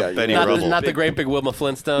 Benny Not, Rubble. not the great big Wilma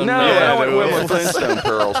Flintstone. No, Yeah, I don't want no. Wilma Flintstone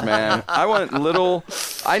pearls, man. I want little.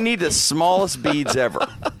 I need the smallest beads ever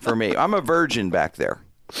for me. I'm a virgin back there.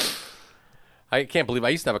 I can't believe I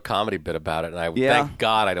used to have a comedy bit about it, and Yeah. thank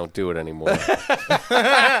God I don't do it anymore.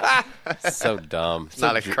 So dumb. So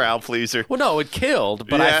Not a crowd pleaser. Well, no, it killed,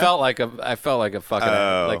 but I Yeah. felt like a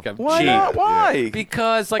fucking like a Why cheat. not? Why?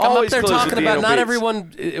 Because like I'm up Always there close with talking the about anal not beads.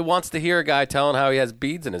 everyone wants to hear a guy telling how he has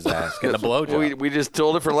beads in his ass getting a blowjob. we just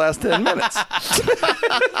told it for the last 10 minutes.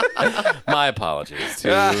 My apologies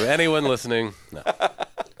to anyone listening. No.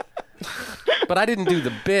 But I didn't do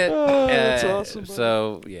the bit. that's awesome, buddy.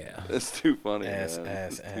 So yeah. That's too funny. Ass, man.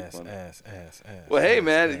 ass, That's too ass, funny. ass, ass, ass. Well, hey, ass,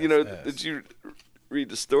 man, ass, ass. did you read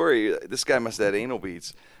the story? This guy must have had anal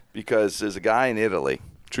beads because there's a guy in Italy,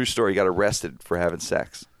 true story, got arrested for having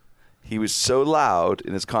sex. He was so loud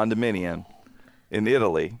in his condominium in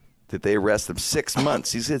Italy that they arrested him 6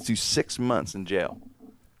 months. He's going to do 6 months in jail.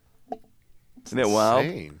 Isn't it wild?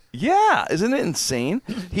 Insane. Yeah, isn't it insane?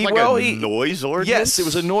 Like a noise ordinance? Yes, it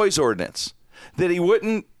was a noise ordinance that he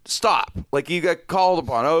wouldn't stop. Like he got called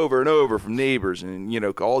upon over and over from neighbors and,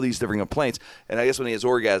 all these different complaints. And I guess when he has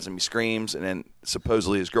orgasm, he screams, and then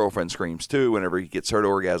supposedly his girlfriend screams too whenever he gets her to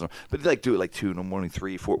orgasm. But he'd do it like 2 in the morning,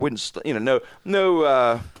 3, 4. Wouldn't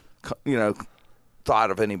no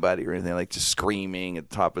thought of anybody or anything, like just screaming at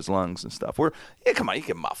the top of his lungs and stuff. Come on, you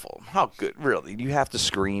can muffle him. How good, really? You have to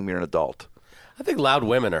scream. You're an adult. I think loud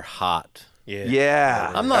women are hot.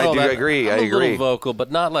 Yeah. I'm not I all do that, agree. I'm I a agree. little vocal,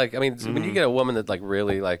 but not like, I mean, when you get a woman that like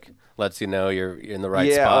really like lets you know you're in the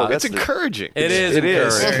right spot. That's encouraging. It is It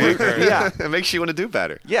is. encouraging. Yeah. It makes you want to do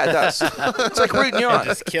better. Yeah, it does. It's like rooting you on.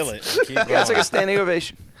 Just kill it. Keep going. Yeah, it's like a standing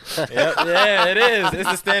ovation. Yep. Yeah, it is. It's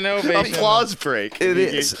a standing ovation. Applause break. It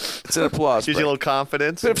is. It's an applause Gives you a break. little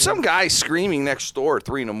confidence. But if some guy's screaming next door at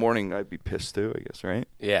 3 a.m, I'd be pissed too, I guess, right?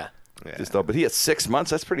 Yeah. Just, but he had 6 months.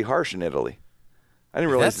 That's pretty harsh in Italy. I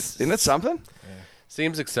didn't realize. Isn't that something?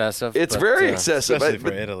 Seems excessive. It's but, very excessive. especially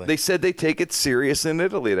but for Italy. They said they take it serious in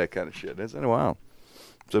Italy, that kind of shit. Isn't it? Wow.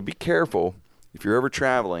 So be careful. If you're ever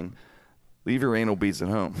traveling, leave your anal beads at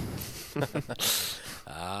home.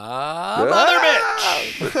 Mother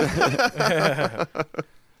bitch.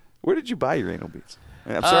 Where did you buy your anal beads?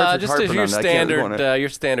 I'm sorry for Just harping as your on that. I can't go on it. your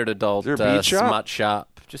standard adult Is there a bead shop? smut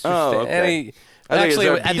shop. Just your Oh, okay. any. I think Actually,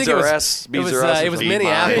 it's I think Beads it was R Us, it Beads was R Us it or was something.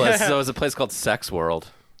 Minneapolis. So it was a place called Sex World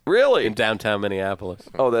Really? in downtown Minneapolis.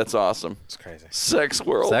 Oh, that's awesome. It's crazy. Sex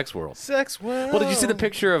world. Sex World. Sex world. Well, did you see the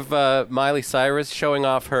picture of Miley Cyrus showing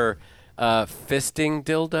off her fisting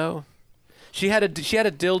dildo? She had a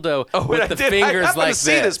dildo Oh, with I the did. I fingers happened like to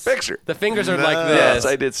see this picture. The fingers are like Yes,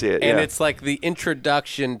 this. I did see it, And yeah. it's like the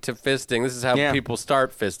introduction to fisting. This is how Yeah. people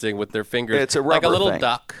start fisting with their fingers. It's a like a rubber little thing.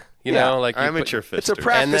 duck. You Yeah. know, like you Amateur put, It's a fister.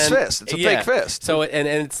 practice and then- fist. It's a yeah. fake fist. So and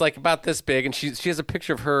it's like about this big, and she has a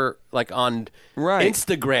picture of her like on Right.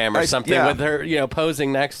 Instagram or I- something yeah. with her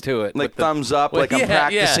posing next to it, Like with the- thumbs up, well, like I'm yeah,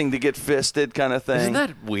 practicing to get fisted kind of thing. Isn't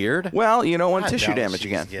that weird? Well, you don't want I tissue doubt damage she's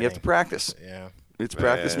again. You have to getting- practice. Yeah. It's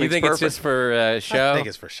practice You makes think perfect. it's just for show? I think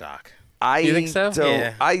it's for shock. You think so?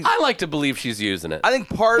 Yeah. I like to believe she's using it. I think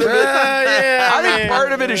part of it. I think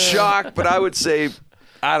part of it is shock, but I would say,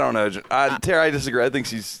 I don't know. Tara, I disagree. I think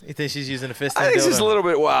she's. You think she's using a fist? I think she's a little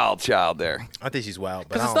bit wild child there. I think she's wild,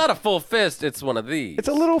 but Because it's not a full fist; it's one of these. It's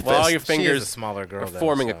a little Well, all fist. your She is fingers a smaller girl, are though,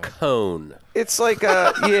 forming a so. cone. It's like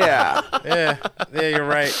a yeah. Yeah, you're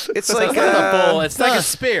right. It's like It's not a full. It's like a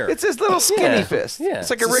spear. It's his little skinny Yeah. fist. Yeah.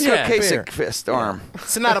 It's like a It's Rick a Ocasek fist arm.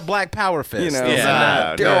 It's not a black power fist. You know,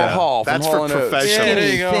 Yeah. Daryl No. Hall from That's for Hall and Oates. professional. Yeah, there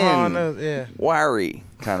Skinny, you go. thin, Oh, no, yeah. wiry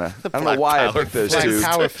kind of. I don't know black why I power picked those Black two.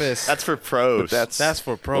 power fist. That's for pros. That's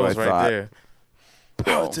for pros what I right thought. there.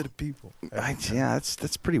 Power to the people. Yeah,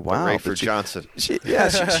 that's pretty wild. Ray for but she- Johnson. She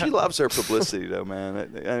loves her publicity though,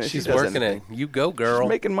 man. She's she does working anything. it. You go, girl. She's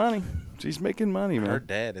making money. She's making money, man. Her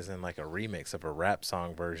dad is in like a remix of a rap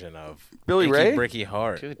song version of Billy Icky Ray? Bricky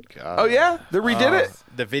Heart. Good God. Oh yeah, they redid it.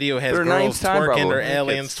 The video has Their ninth girls time, twerking probably. or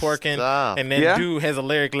aliens twerking, Stop. and then Yeah? dude has a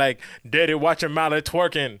lyric like "Daddy, watch your mouth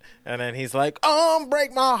twerking," and then he's like,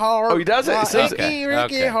 break my heart." Oh, he does it? He says it. Icky, Ricky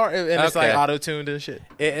Okay. Heart, and it's like Okay. auto tuned and shit.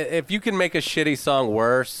 If you can make a shitty song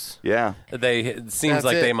worse, Yeah. it seems That's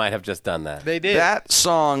like it. they might have just done that. They did That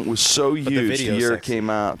song was so huge the video's year it sexy. came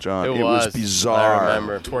out, John. It was was. bizarre. I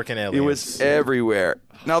remember. twerking aliens. It was everywhere.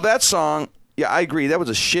 Now that song, yeah, I agree. That was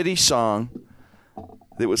a shitty song.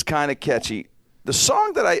 That was kind of catchy. The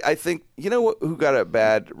song that I think, you know who got a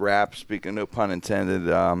bad rap, speaking no pun intended,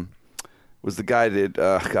 was the guy that,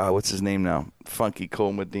 God, what's his name now? Funky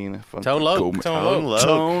Cole Medina. Funky Tone Loc. Cole- Tone Loc.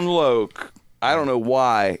 Tone Loc. I don't know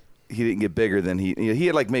why he didn't get bigger than he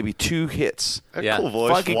had like maybe 2 hits. A Yeah. cool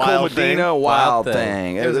voice. Funky Cole Wild Medina, thing. Wild Thing.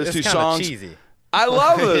 Thing. It was, Those it's two kinda songs. cheesy. I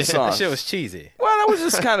love those That songs. shit was cheesy. Well, that was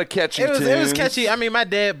just kind of catchy It was tunes. catchy. I mean, my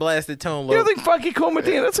dad blasted Tone You don't Loc. think Funky Cole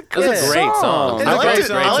Medina? That's a good That's a great song. It's I a liked, great it,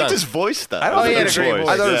 song. I liked his voice, though. I don't he think had his a great voice. voice.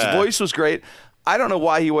 I thought Yeah. his voice was great. I don't know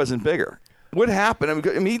why he wasn't bigger. What happened?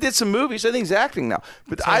 I mean, he did some movies. I think he's acting now.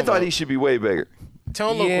 But I thought he should be way bigger.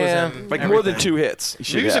 Tone Loc Yeah. was in Like more than everything. 2 hits. He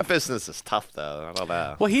should Music have. business is tough, though. I don't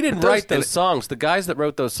know. Well, he didn't But those- write those and- songs. The guys that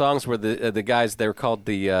wrote those songs were the guys. They were called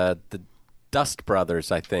the Dust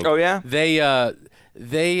Brothers, I think. Oh, yeah?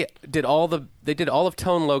 They did all of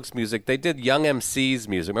Tone Loc's music. They did Young MC's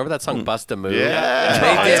music. Remember that song "Bust a Move"?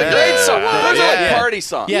 Yeah. They did. It's a great song. Those are like Yeah. party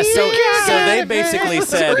songs. Yeah, so they basically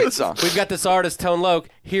It's a said, great song. we've got this artist, Tone Loc,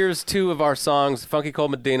 here's 2 of our songs, Funky Cole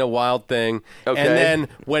Medina, Wild Thing. Okay. And then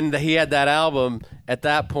when he had that album, at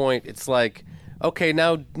that point, it's like, okay,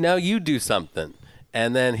 now you do something.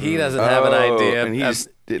 And then he doesn't have an Oh, idea. and he just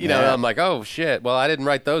didn't you know, have- I'm like, oh, shit. Well, I didn't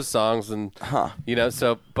write those songs. And, you know,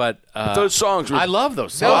 so, but. Those songs were I love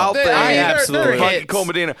those songs. Wild They- Thing. I mean, they're absolutely. hits. Funky Cole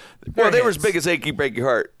Medina. Well, they were as hits. big as Achy Breaky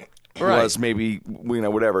Heart Right. was maybe,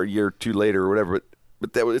 whatever, a year or 2 later or whatever.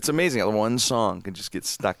 But it's amazing how one song can just get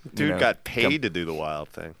stuck. Dude got paid to do the Wild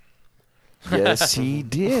Thing. Yes, he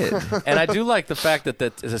did. And I do like the fact that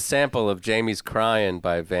that is a sample of Jamie's Crying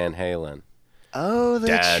by Van Halen. Oh,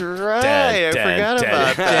 that's Dun, right. dun, I dun, forgot dun.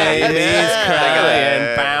 about that. Jamie's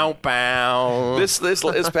crying, bow, bow. This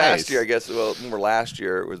past year, I guess. Well, last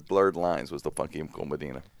year it was Blurred Lines was the Funky Cole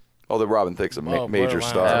Medina. Although Robin Thicke's a major borderline.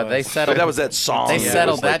 star. They settled. But that was that song. They Yeah,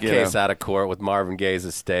 settled it was that case out of court with Marvin Gaye's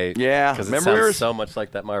estate. Yeah. because it Remember we sounds were- so much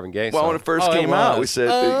like that Marvin Gaye Well, song. when it first Oh, it came out, we was. said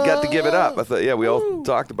you got to give it up. I thought, we all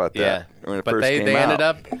talked about that. Yeah, When it but first they came out. ended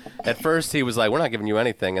up. At first, he was like, "We're not giving you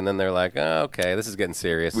anything," and then they're like, "Oh, okay, this is getting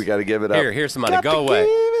serious. We got to give it up. Here's some money. Got Go to away."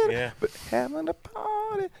 give it Yeah. up. But having a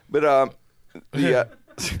party. But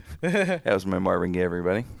that was my Marvin Gaye,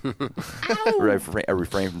 everybody. I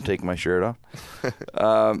refrain from taking my shirt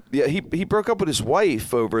off. He broke up with his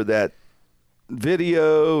wife over that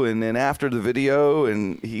video, and then after the video,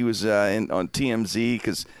 and he was on TMZ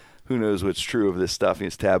because who knows what's true of this stuff.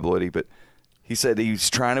 He's tabloidy, but he said he's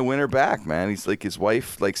trying to win her back, man. He's like, his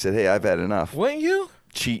wife said, "Hey, I've had enough." Wouldn't you?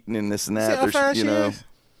 Cheating and this and See that. how fine she know. is?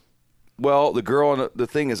 Well, the girl on the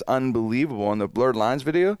thing is unbelievable on the Blurred Lines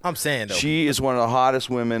video. I'm saying, though. She is one of the hottest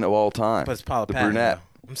women of all time. But it's Paula the Patton. brunette.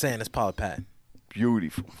 Though. I'm saying it's Paula Patton.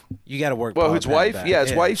 Beautiful. You got to work. Well, Paula his Patton wife, back.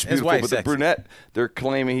 his wife's beautiful, wife's but the sexy. brunette they're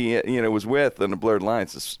claiming he was with on the Blurred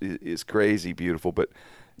Lines is crazy beautiful. But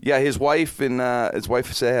yeah, his wife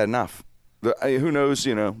said had enough. Who knows,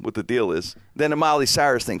 what the deal is. Then the Miley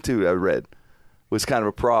Cyrus thing too, I read, was kind of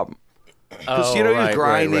a problem. Because he was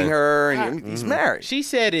grinding her, and he's married. She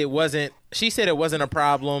said it wasn't. She said it wasn't a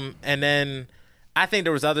problem, and then I think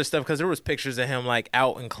there was other stuff because there was pictures of him like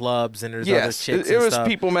out in clubs, and there's other Yes, chicks. it and was stuff.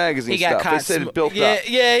 People magazine He got stuff. caught. They said it built yeah, up.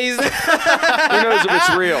 yeah, he's. Who knows if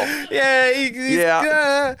it's real? Yeah, he's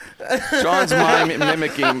Yeah. John's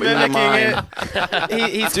mimicking in the mind.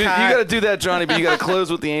 he's Dude, you caught. got to do that, Johnny, but you got to close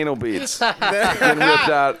with the anal beats. Getting ripped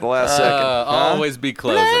out at the last second. Huh? Always be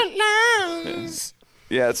closing.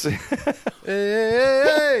 Yeah, it's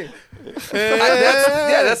Hey.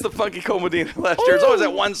 that's the Funky Cole Medina last year. It's always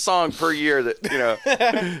that one song per year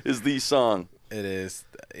that is the song. It is.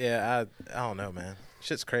 Yeah, I don't know, man.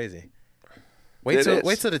 Shit's crazy. Wait It till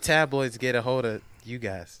is. the tabloids get a hold of you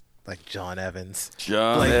guys, like John Evans.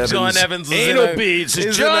 John Evans was anal in a- beads. is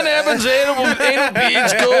Is in John a- Evans anal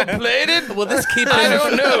beads gold plated? Will this keep I him?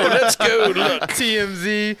 don't know. Let's go look.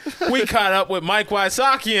 TMZ. We caught up with Mike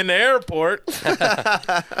Wysocki in the airport.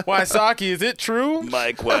 Wysocki, is it true?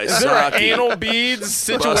 Mike Is there an Wysocki. anal beads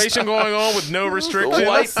situation going on with no restrictions?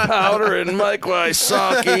 White powder in Mike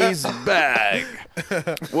Wysocki's bag.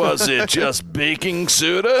 Was it just baking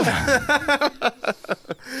soda?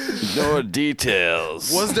 No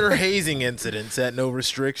details. Was there hazing incidents at no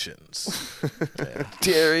restrictions?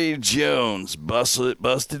 Terry Jones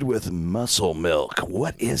busted with muscle milk.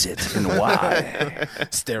 What is it and why?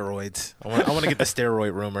 Steroids. I want to get the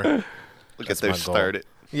steroid rumor. Look That's at their my goal. started.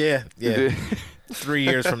 Yeah. 3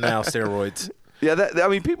 years from now, steroids. Yeah,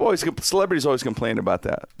 celebrities always complain about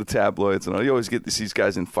that. The tabloids and all. You always get to see these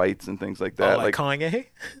guys in fights and things like that. Oh, like Kanye?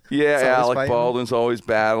 yeah, always Alec fighting? Baldwin's always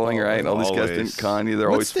battling, right? And all these guys Always. think Kanye, they're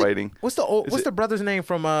always fighting. What's the brother's name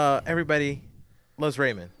from Everybody Loves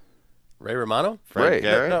Raymond? Ray Romano? Frank Right.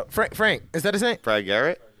 Garrett? No, Frank. Is that his name? Brad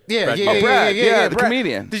Garrett? Yeah, Brad yeah, Garrett. yeah, Brad, yeah, yeah, the Brad.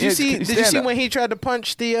 comedian. Did Yeah, you see? Did you see stand-up. when he tried to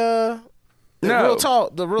punch the No. real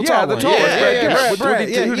tall, the Yeah, tall the one? tall one. Yeah, Brad yeah, Garrett. Brad, Who Brad,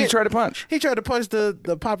 did yeah, he try to punch? He tried to punch the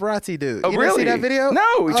paparazzi dude. Oh, You really? didn't see that video?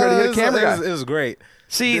 No, he tried to hit a it was- camera it was- guy. It was great.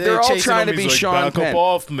 See, they're all trying to be Sean Back Penn. up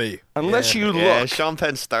off me. Unless you Yeah, look, Sean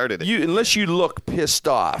Penn started it. unless you look pissed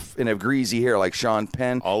off and have greasy hair like Sean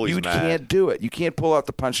Penn, Always you mad. can't do it. You can't pull out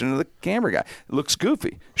the punch into the camera guy. It looks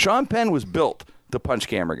goofy. Sean Penn was built to punch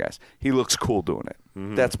camera guys. He looks cool doing it.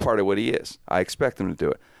 Mm-hmm. That's part of what he is. I expect him to do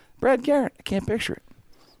it. Brad Garrett, I can't picture it.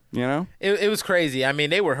 You know? It was crazy. I mean,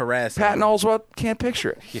 they were harassing. Patton him. Oswalt, can't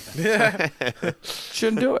picture it.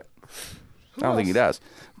 Shouldn't do it. I don't think he does.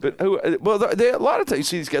 But a lot of times you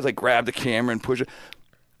see these guys like grab the camera and push it.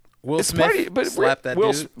 Will It's Smith party, but slapped that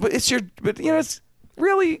dude. But it's your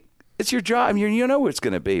job. I mean, you know what it's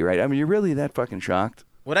going to be, right? I mean, you're really that fucking shocked.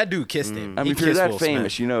 Well, that dude kissed him. I mean, He if you're kissed that Will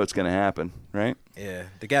famous, Smith. you know it's going to happen, right? Yeah,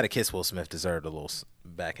 the guy that kissed Will Smith deserved a little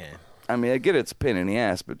backhand. I mean, I get it's a pain in the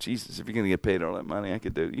ass, but Jesus, if you're going to get paid all that money, I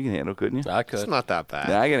could do it. You can handle, couldn't you? I It's could. not that bad.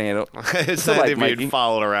 Yeah, I can handle. It's Still not like like being Mikey.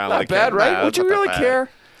 followed around Not like bad, that. right? Nah, Would it's you not that really bad. care?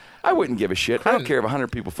 I wouldn't give a shit. I don't care if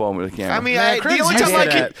 100 people follow me with a camera. I mean, Man, the Chris only used time to I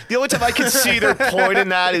that. can see their point in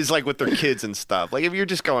that is like with their kids and stuff. Like if you're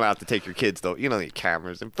just going out to take your kids, though, you don't need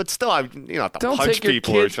cameras. But still, have to don't punch take your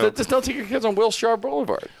people kids. or something. Just don't take your kids on Wilshire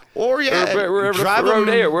Boulevard. Or yeah, Or wherever drive the them,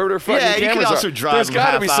 rodeo, wherever their fucking yeah, you cameras can also are. drive There's them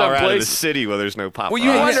gotta half be hour some out of the place- city where there's no paparazzi. Well, you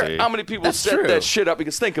wonder how many people That's set true. that shit up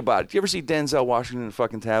because think about it. Do you ever see Denzel Washington in the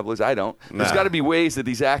fucking tabloids? I don't. There's Nah. got to be ways that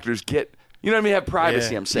these actors get. You know what I mean? Have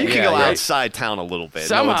privacy. Yeah. I'm saying. You can Yeah, go right? outside town a little bit.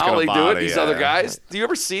 No one's Somehow gonna they do bother it. These you. other guys. Do you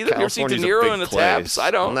ever see them? You ever see De California's a Niro big in the place. tabs? I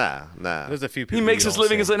don't. Nah. There's a few people. He makes you his don't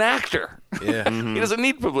living see. as an actor. Yeah. He doesn't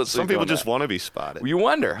need publicity. Some people going just on. want to be spotted. You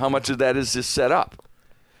wonder how much of that is just set up.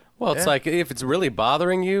 Well, it's like if it's really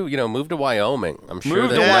bothering you, move to Wyoming. I'm sure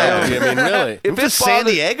Move that to Wyoming. I mean, really. Move to San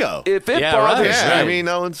Diego. If it Yeah, bothers right. you, Yeah, I mean,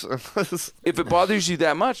 no one's. if it bothers you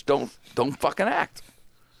that much, don't fucking act.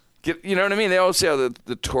 You know what I mean? They always say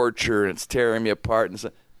the torture and it's tearing me apart and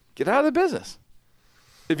stuff. Get out of the business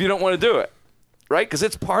if you don't want to do it, right? Because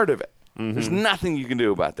it's part of it. There's nothing you can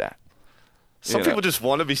do about that. Some people just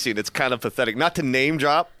want to be seen. It's kind of pathetic. Not to name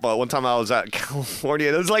drop, but one time I was at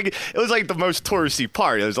California. It was like the most touristy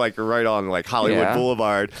part. It was like right on like Hollywood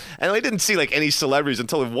Boulevard, and we didn't see like any celebrities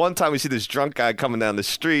until one time we see this drunk guy coming down the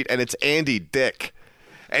street, and it's Andy Dick.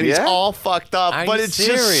 And he's all fucked up, but it's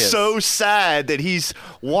just so sad that he's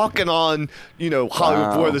walking on,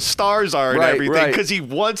 Hollywood where the stars are and everything because he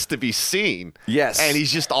wants to be seen. Yes. And he's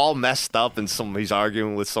just all messed up and he's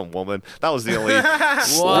arguing with some woman. That was the only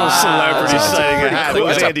celebrity sighting I had. It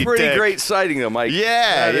was That's Andy a pretty Dick. great sighting, though, Mike.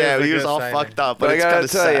 Yeah, he was all sighting. fucked up. But I it's got to kinda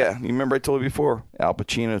tell sad. you remember I told you before, Al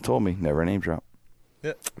Pacino told me, never name drop.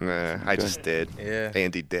 Nah, I just did. Yeah.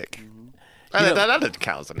 Andy Dick. That doesn't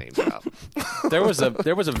count as a name drop. There was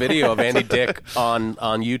a video of Andy Dick on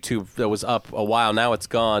YouTube that was up a while. Now it's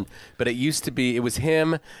gone, but it was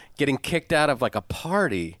him getting kicked out of like a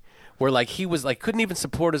party where like he was like couldn't even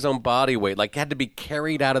support his own body weight, like had to be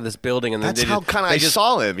carried out of this building. And That's then how kind of I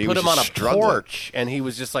saw him. He put was him on a just struggling. porch, and he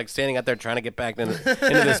was just like standing out there trying to get back into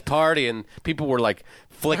this party, and people were like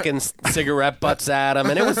flicking cigarette butts at him,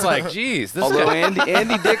 and it was like, geez, this Although guy.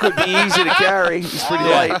 Andy Dick would be easy to carry. He's pretty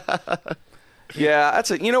light. Yeah, that's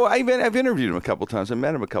it. I've interviewed him a couple times. I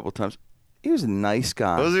met him a couple times. He was a nice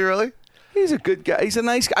guy. Was he really? He's a good guy. He's a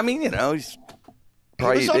nice guy. I mean, he's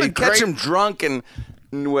probably on a they catch great- him drunk and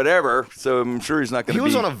whatever. So I'm sure he's not going He to be.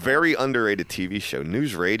 was on a very underrated TV show,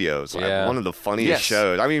 News Radio. It's like Yeah. one of the funniest Yes.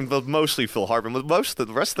 shows. I mean, mostly Phil Hartman, but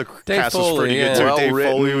the rest of the Dave cast was Foley, pretty yeah. good too. Dave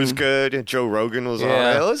Well-written. Foley was good. And Joe Rogan was on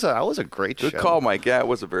Yeah. it. That was a great Good show. call, Mike. Yeah, it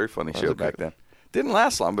was a very funny show was a back good- then. Didn't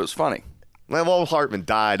last long, but it was funny. Well, Hartman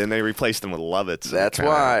died, and they replaced him with Lovitz. That's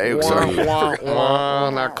Kinda- why. It was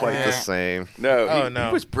Not quite the same. No, no.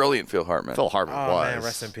 he was brilliant, Phil Hartman. Phil Hartman Oh, was. man,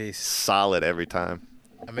 rest in peace. Solid every time.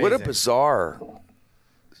 Amazing. What a bizarre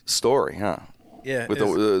story, huh? Yeah. With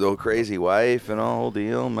it's- the crazy wife and all the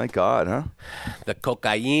deal. My God, huh? The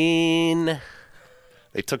cocaine.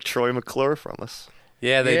 They took Troy McClure from us.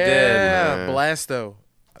 Yeah, they yeah, did. Blasto.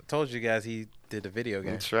 I told you guys he did the video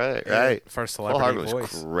game. That's right. Yeah, Right. First Phil celebrity Hartman was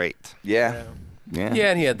voice. great. Yeah. Yeah,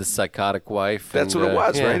 and he had the psychotic wife. That's and, what it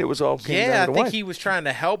was, yeah. right? It was all came Yeah, down I to the think wife. he was trying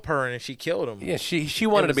to help her and she killed him. Yeah, she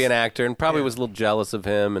wanted to be an actor and probably was a little jealous of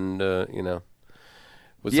him, and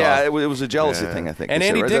was Yeah, off. it was a jealousy Yeah. thing, I think. And they said,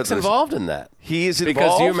 Andy right? Dick's That was- involved in that He is involved.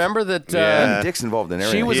 because do you remember that? Yeah. Dick's involved in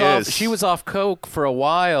everything. She was He off. is. She was off coke for a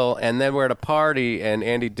while, and then we're at a party, and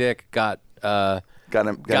Andy Dick got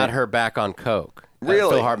got her back on coke. Really?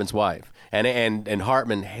 Phil Hartman's wife, and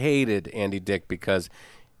Hartman hated Andy Dick because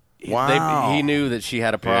Wow. he knew that she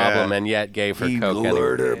had a problem, Yeah. and yet gave her He coke.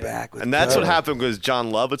 lured anyway. her back with And that's coke. what happened because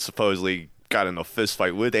John Lovitz supposedly got in a fist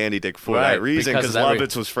fight with Andy Dick for Right, that reason because because of that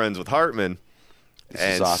Lovitz was friends with Hartman. This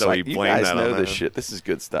and is awesome. so he You blamed guys that know on this him. shit. This is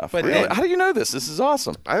good stuff. But Really? then- How do you know this? This is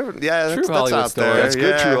awesome. That's Hollywood out story. there. That's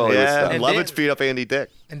good true Hollywood yeah. stuff. And Lovitz then- beat up Andy Dick.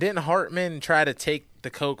 And didn't Hartman try to take the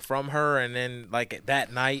coke from her and then like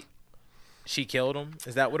that night she killed him?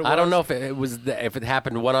 Is that what it was? I don't know if it was if it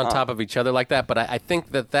happened one on top of each other like that, but I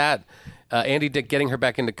think that Andy Dick getting her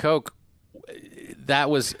back into coke, that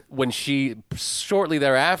was when she shortly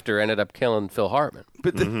thereafter ended up killing Phil Hartman.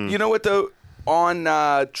 But you know what though? On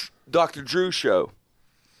Dr. Drew's show,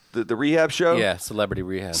 the rehab show, Yeah, Celebrity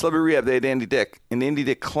Rehab. Celebrity Rehab, they had Andy Dick, and Andy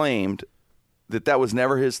Dick claimed that was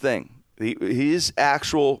never his thing. His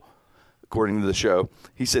actual, according to the show,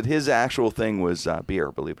 he said his actual thing was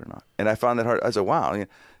beer. Believe it or not, and I found that hard. I said, wow.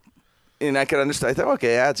 And I could understand. I thought,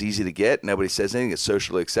 okay, that's easy to get. Nobody says anything. It's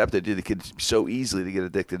socially accepted. It could be so easily to get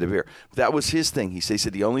addicted to beer. That was his thing. He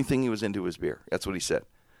said the only thing he was into was beer. That's what he said.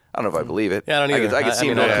 I don't know if I believe it. Yeah, I don't either. I could see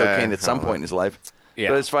him I on mean, cocaine at some point in his life. Yeah.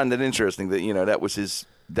 But I just find that interesting that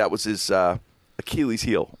that was his Achilles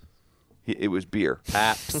heel. It was beer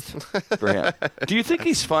Pabst. for him. Do you think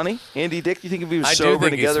he's funny, Andy Dick? Do you think if he was I do sober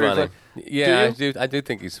think he's together? funny. Yeah, Do you? I do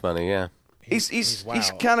think he's funny. Yeah. He's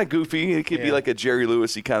wild. kind of goofy. He could be Yeah. like a Jerry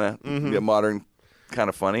Lewis-y kind of modern kind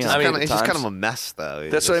of funny. I mean, He's just kind of a mess, though.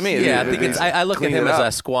 That's what I mean. Yeah, I It- think it's. I look at clean him it as up.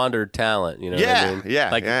 a squandered talent. You know what Yeah, I mean?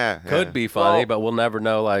 yeah, like, yeah, could yeah. be funny, Well, but we'll never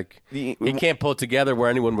know. Like the- he can't pull it together where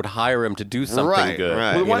anyone would hire him to do something Right, good.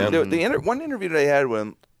 right. Well, you know? one interview that I had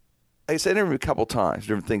when I said interview a couple times,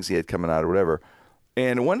 different things he had coming out or whatever.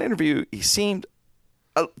 And in one interview, he seemed,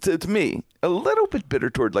 to me, a little bit bitter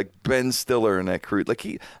toward like Ben Stiller and that crew. Like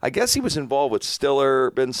I guess he was involved with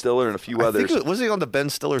Ben Stiller, and a few others. Was he on the Ben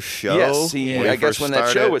Stiller show? Yes, I guess when that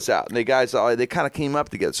show was out, and they kind of came up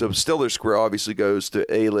together. So Stiller's career obviously goes to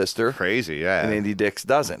A-lister. Crazy, yeah. And Andy Dix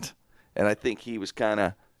doesn't. And I think he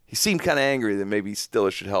seemed kind of angry that maybe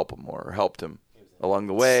Stiller should help him or helped him along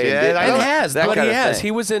the way.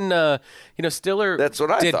 He was in, Stiller That's what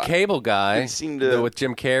I did thought. Cable Guy He seemed to, with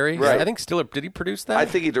Jim Carrey. Right. I think Stiller, did he produce that? I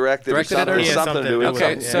think he directed it or something to do with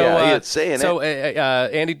Okay, it. so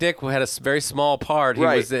Andy Dick had a very small part. He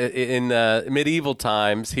was in medieval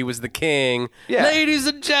times. He was the king. Yeah. Ladies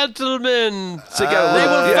and gentlemen, So they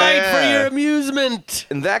will fight for your amusement.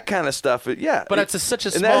 And that kind of stuff, But it's such a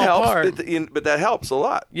and small that helps, part. But that helps a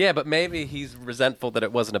lot. Yeah, but maybe he's resentful that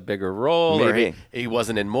it wasn't a bigger role, Maybe. or he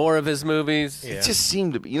wasn't in more of his movies. It just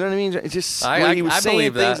seemed to be. You know what I mean? It just I he was saying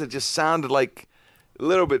believe things that. that just sounded like a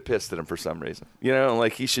little bit pissed at him for some reason. You know,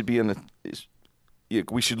 like he should be in the.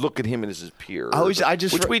 We should look at him as his peer.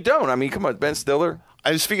 Which we don't. I mean, come on, Ben Stiller.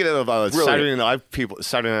 I was speaking of Saturday Night Live people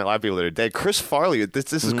the other day. Chris Farley,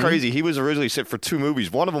 this is crazy. He was originally set for 2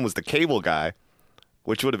 movies. One of them was The Cable Guy,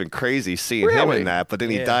 which would have been crazy seeing him in that. But then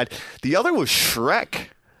he died. The other was Shrek.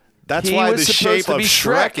 That's why the shape of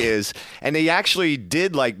Shrek is. And they actually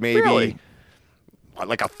did like maybe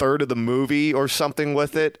like a third of the movie or something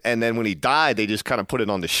with it. And then when he died, they just kind of put it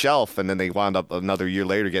on the shelf. And then they wound up another year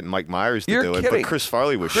later getting Mike Myers to do it. But Chris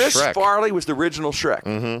Farley was Shrek. Chris Farley was the original Shrek.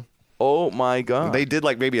 Mm-hmm. Oh, my God. They did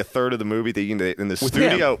like maybe a third of the movie in the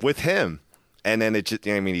studio with him. And then it just,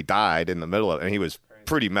 he died in the middle of it. And he was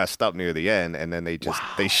pretty messed up near the end. And then they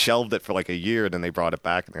shelved it for like a year. And then they brought it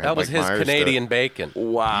back. And that was his Canadian bacon.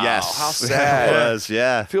 Wow. Yes. How sad. It was,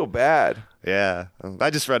 yeah. I feel bad. Yeah. I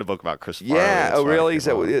just read a book about Chris Farley. Yeah. Oh, really?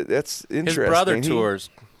 That's interesting. His brother tours.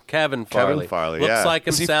 Kevin Farley. Looks like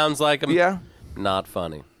him, sounds like him. Yeah. Not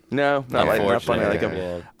funny. No, not funny like him.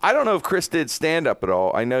 Yeah. I don't know if Chris did stand-up at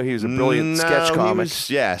all. I know he was a brilliant sketch comic.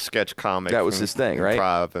 Sketch comic. That was his thing, right?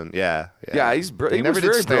 Improv and, yeah, he never was did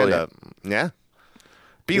very stand-up. brilliant. Yeah.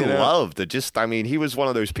 Loved. He was one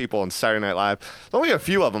of those people on Saturday Night Live. Only a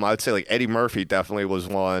few of them. I would say like Eddie Murphy definitely was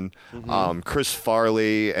one. Mm-hmm. Chris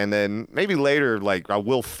Farley, and then maybe later like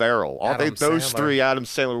Will Ferrell. Those three, Adam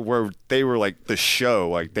Sandler, they were like the show.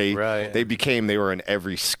 Like they were in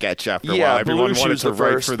every sketch after a while. Everyone wanted to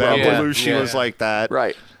write for them. Belushi was like that.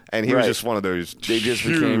 Right. And he was just one of those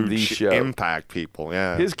became the show. Impact people.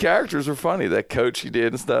 Yeah. His characters were funny. That coach he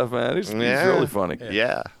did and stuff, man. He's really funny.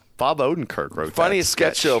 Yeah. Bob Odenkirk wrote funniest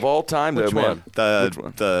sketch show of all time, though, man. Which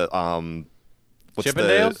one?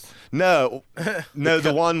 Chippendales? No,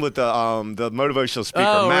 the one with the motivational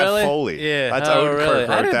speaker, Matt Foley. Yeah, that's Odenkirk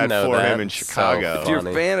wrote that for him in Chicago. If you're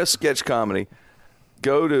a fan of sketch comedy,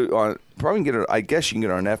 go to probably get it. I guess you can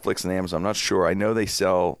get it on Netflix and Amazon. I'm not sure. I know they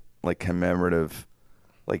sell like commemorative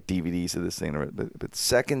like DVDs of this thing, but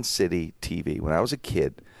Second City TV. When I was a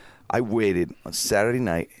kid, I waited on Saturday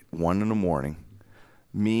night at 1 a.m.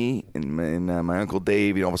 Me and my Uncle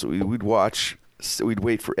Dave, we'd wait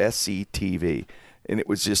for SCTV. And it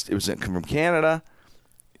was from Canada.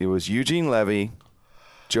 It was Eugene Levy,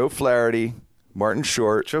 Joe Flaherty, Martin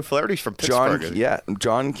Short. Joe Flaherty's from Pittsburgh.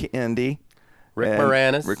 John Candy. Rick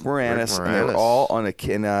Moranis. And they were all on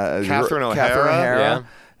Catherine O'Hara. Yeah. And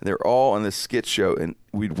they were all on this skit show, and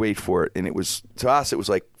we'd wait for it. And it was, to us, it was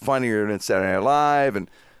like funnier than Saturday Night Live.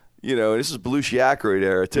 And, this is Belushi Aykroyd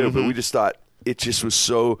era, too. Mm-hmm. But we just thought, it just was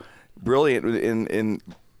so brilliant in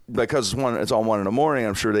because it's on 1 a.m.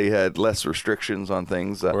 I'm sure they had less restrictions on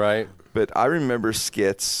things. Right. But I remember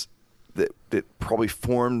skits that probably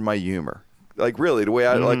formed my humor. Like really, the way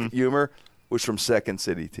I like humor was from Second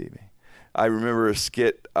City TV. I remember a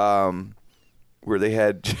skit where they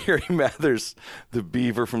had Jerry Mathers, the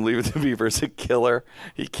beaver from Leave It to Beaver, as a killer.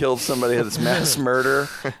 He killed somebody at this mass murder,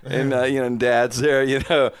 and and Dad's there,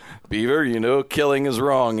 Beaver, killing is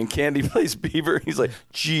wrong. And Candy plays Beaver. He's like,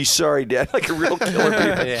 gee, sorry, Dad, like a real killer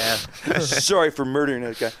Beaver. Yeah. Sorry for murdering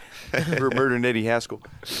that guy. For murdering Eddie Haskell.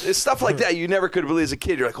 It's stuff like that you never could believe as a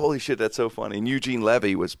kid. You're like, holy shit, that's so funny. And Eugene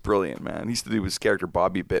Levy was brilliant, man. He used to do his character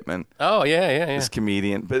Bobby Bittman. Oh, yeah. This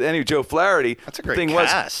comedian. But anyway, Joe Flaherty. That's a great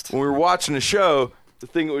cast. When we were watching the show, the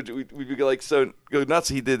thing we'd be like so go nuts.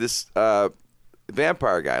 He did this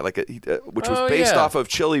vampire guy, which was based off of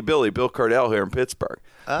Chilly Billy, Bill Cardell here in Pittsburgh.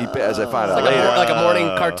 As I found out later, like a morning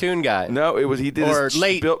cartoon guy. No, it was he did or this,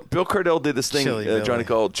 late. Bill Cardell did this thing. Johnny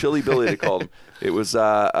called Chilly Billy. They called him. It was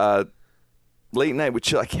late night with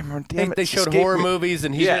Chill. I can't remember. Damn it! They showed horror movies,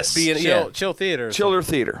 and he's just being Chill Theater. Chiller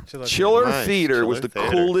Theater. Chiller Theater was the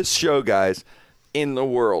coolest show, guys, in the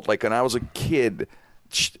world. Like when I was a kid,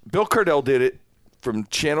 Bill Cardell did it from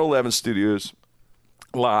Channel 11 Studios.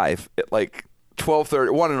 live at like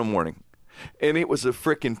 12:30, 1 in the morning, and it was a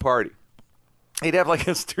freaking party. He'd have like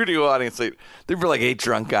a studio audience. There'd be like 8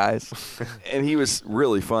 drunk guys, and he was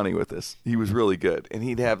really funny with this. He was really good, and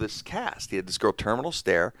he'd have this cast. He had this girl, Terminal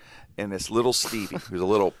Stare, and this little Stevie, who's a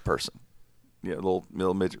little person, little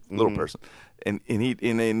midget, little person,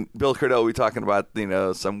 and Bill Cardell, we talking about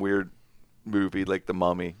some weird movie like The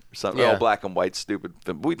Mummy or something, all black and white, stupid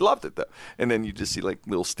film. We loved it though. And then you just see like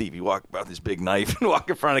little Stevie walk about this big knife and walk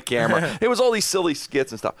in front of camera. It was all these silly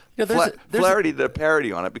skits and stuff. Flaherty did a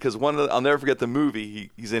parody on it because I'll never forget the movie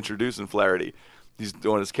he's introducing Flaherty. He's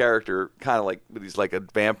doing his character kind of like, he's like a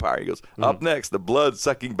vampire. He goes, up next, the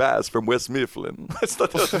blood-sucking bass from West Mifflin.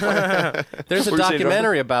 There's a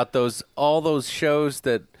documentary about all those shows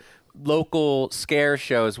that local scare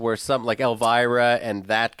shows where some like Elvira and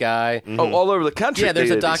that guy. All over the country. Yeah,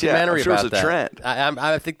 there's a documentary about that. Trend.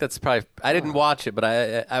 I think that's probably. I didn't watch it, but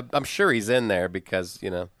I'm sure he's in there because I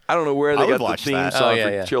don't know where they got the theme song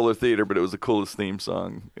for Chiller Theater, but it was the coolest theme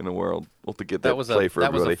song in the world. We'll have to get that play for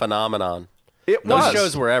everybody. That was a phenomenon. Those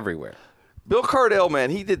shows were everywhere. Bill Cardell,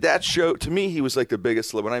 man, he did that show. To me, he was like the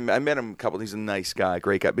biggest celebrity. I met him he's a nice guy,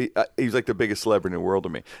 great guy. But he was like the biggest celebrity in the world to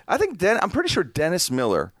me. I think I'm pretty sure Dennis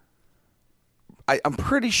Miller. I'm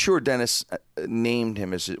pretty sure Dennis named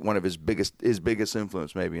him as one of his biggest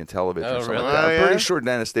influence, maybe in television. Oh, or something really? Like that. I'm pretty sure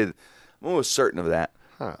Dennis did. I'm almost certain of that.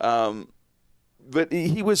 Huh. But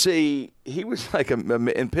he was like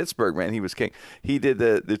in Pittsburgh, man. He was king. He did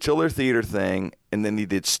the Chiller Theater thing, and then he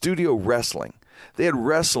did studio wrestling. They had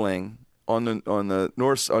wrestling on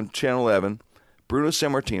Channel 11. Bruno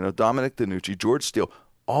Sammartino, Dominic DeNucci, George Steele,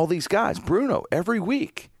 all these guys. Bruno every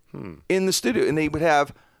week in the studio, and they would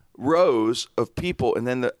have rows of people, and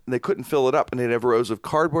then they couldn't fill it up, and they'd have rows of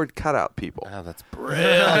cardboard cutout people. Oh, that's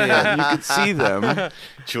brilliant. You could see them.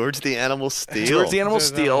 George the Animal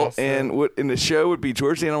Steel. And what in the show would be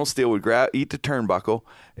George the Animal Steel would eat the turnbuckle,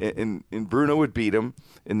 and Bruno would beat him,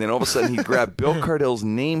 and then all of a sudden he'd grab Bill Cardell's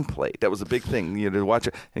nameplate. That was a big thing. You had to watch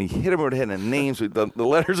it, and he hit him over the head, and the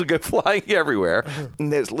letters would go flying everywhere.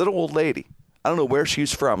 And this little old lady, I don't know where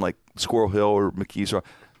she's from, like Squirrel Hill or McKees,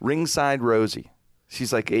 Ringside Rosie.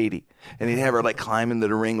 She's like 80, and he'd have her like climb into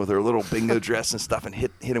the ring with her little bingo dress and stuff, and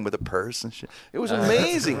hit him with a purse and shit. It was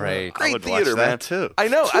amazing. Great theater, man. Too. I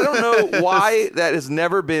know. I don't know why that has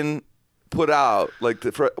never been put out.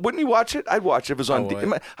 Wouldn't you watch it? I'd watch it if it was on.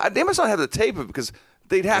 They must not have the tape of it because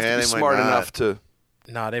they'd have to be smart enough to.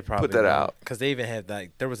 No, they probably put that out because they even had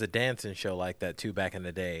there was a dancing show like that too back in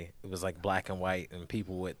the day. It was like black and white, and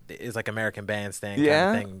people it's like American Bandstand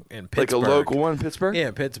kind of thing in Pittsburgh, like a local one in Pittsburgh. Yeah,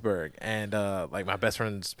 in Pittsburgh, and like my best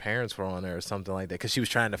friend's parents were on there or something like that because she was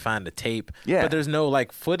trying to find the tape. Yeah, but there's no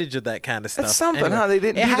like footage of that kind of stuff. That's something, anyway, They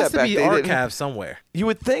didn't do that back then. It has to be archived somewhere. You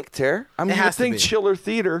would think, Ter. I mean, you would think Chiller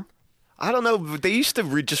Theater. I don't know. They used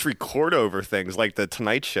to just record over things like the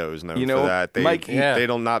Tonight Show's known for that. They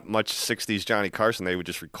don't not much 60s Johnny Carson. They would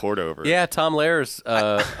just record over. Yeah, Tom Lehrer's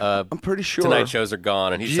I'm pretty sure Tonight Shows are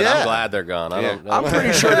gone, and he said, "I'm glad they're gone." I'm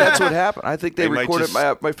pretty sure that's what happened. I think they recorded.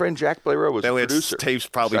 My friend Jack Blaireau was the producer. Tapes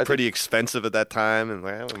probably pretty expensive at that time, and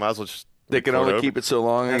we might as well just. They can only keep it so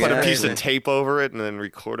long. Put a piece of tape over it and then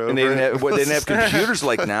record over it. They didn't have computers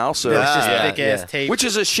like now, so it's just thick-ass tape. Which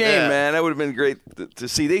is a shame, man. That would have been great to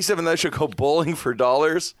see. They used to have another show called Bowling for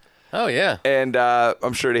Dollars. Oh, yeah. And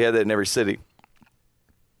I'm sure they had that in every city.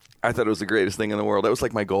 I thought it was the greatest thing in the world. That was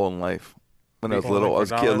like my goal in life. When I was little, I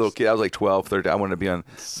was a little kid. I was like 12, 13. I wanted to be on.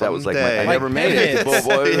 That was like I never made it.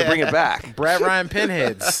 Bring it back. Brad Ryan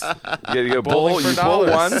Pinheads. You go bowl. You bowl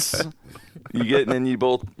once. You get and then you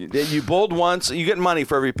bowled once. You get money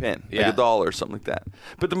for every pin, like $1 or something like that.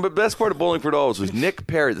 But the best part of Bowling for Dollars was Nick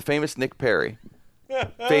Perry, the famous Nick Perry,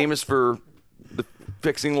 famous for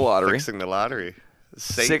fixing the lottery. Fixing the lottery.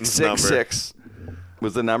 666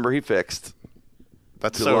 was the number he fixed.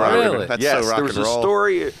 That's so rock. Really? That's yes, so rock there was and roll. a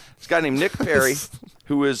story. This guy named Nick Perry,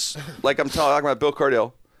 who was like I'm talking about Bill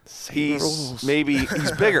Cardell. He's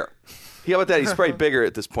bigger. How about that? He's probably bigger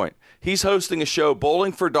at this point. He's hosting a show,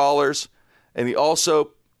 Bowling for Dollars. And he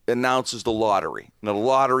also announces the lottery. Now, the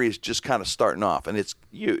lottery is just kind of starting off, and it's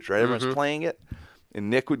huge, right? Everyone's playing it. And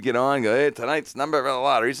Nick would get on and go, hey, tonight's number of the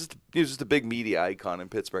lottery. He was just a big media icon in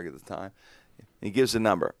Pittsburgh at the time. And he gives a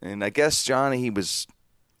number. And I guess, Johnny, he was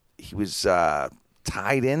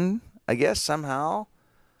tied in, I guess, somehow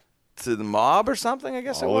to the mob or something, I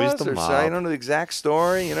guess Always it was. the mob. I don't know the exact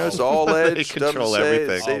story. It's all alleged. They control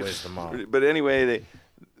everything. Always the mob. But anyway,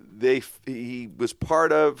 he was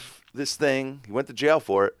part of this thing. He went to jail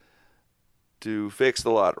for it to fix the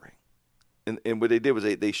lottery. And what they did was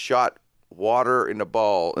they shot water in the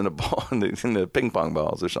ping pong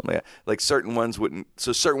balls or something like that. Like certain ones wouldn't.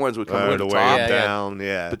 So certain ones would come over the top. Down.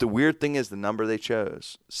 Yeah. But the weird thing is the number they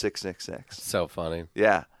chose, 666. So funny.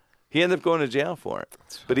 Yeah. He ended up going to jail for it.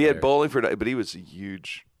 But he had bowling for. But he was a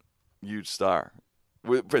huge star.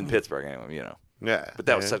 In Pittsburgh, anyway, you know. Yeah. But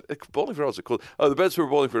that was such, bowling for all was a cool. Oh, the best for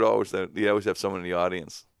bowling for all was that you always have someone in the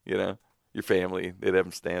audience, you know. Your family, they'd have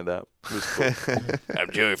them stand up. It was cool. I'm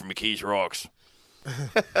Joey from McKees Rocks.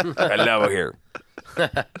 I love it here.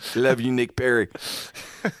 Love you, Nick Perry.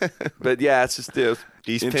 But yeah, it's just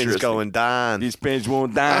these pins going down. These pins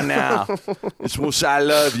won't down now. It's what I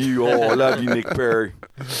love you all. I love you, Nick Perry,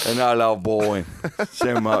 and I love bowling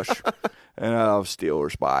so much. And I love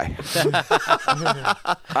Steelers. Bye.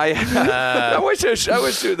 I wish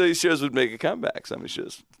these shows would make a comeback. Some of these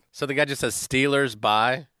shows. So the guy just says Steelers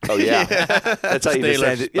bye. Oh yeah, that's how you just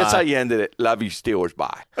ended it. That's how you ended it. Love you, Steelers.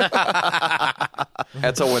 Bye.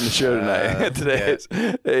 That's how I won the show tonight. Today is,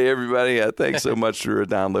 hey everybody, thanks so much for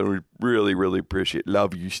downloading. We really, really appreciate it.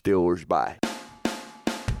 Love you, Steelers. Bye.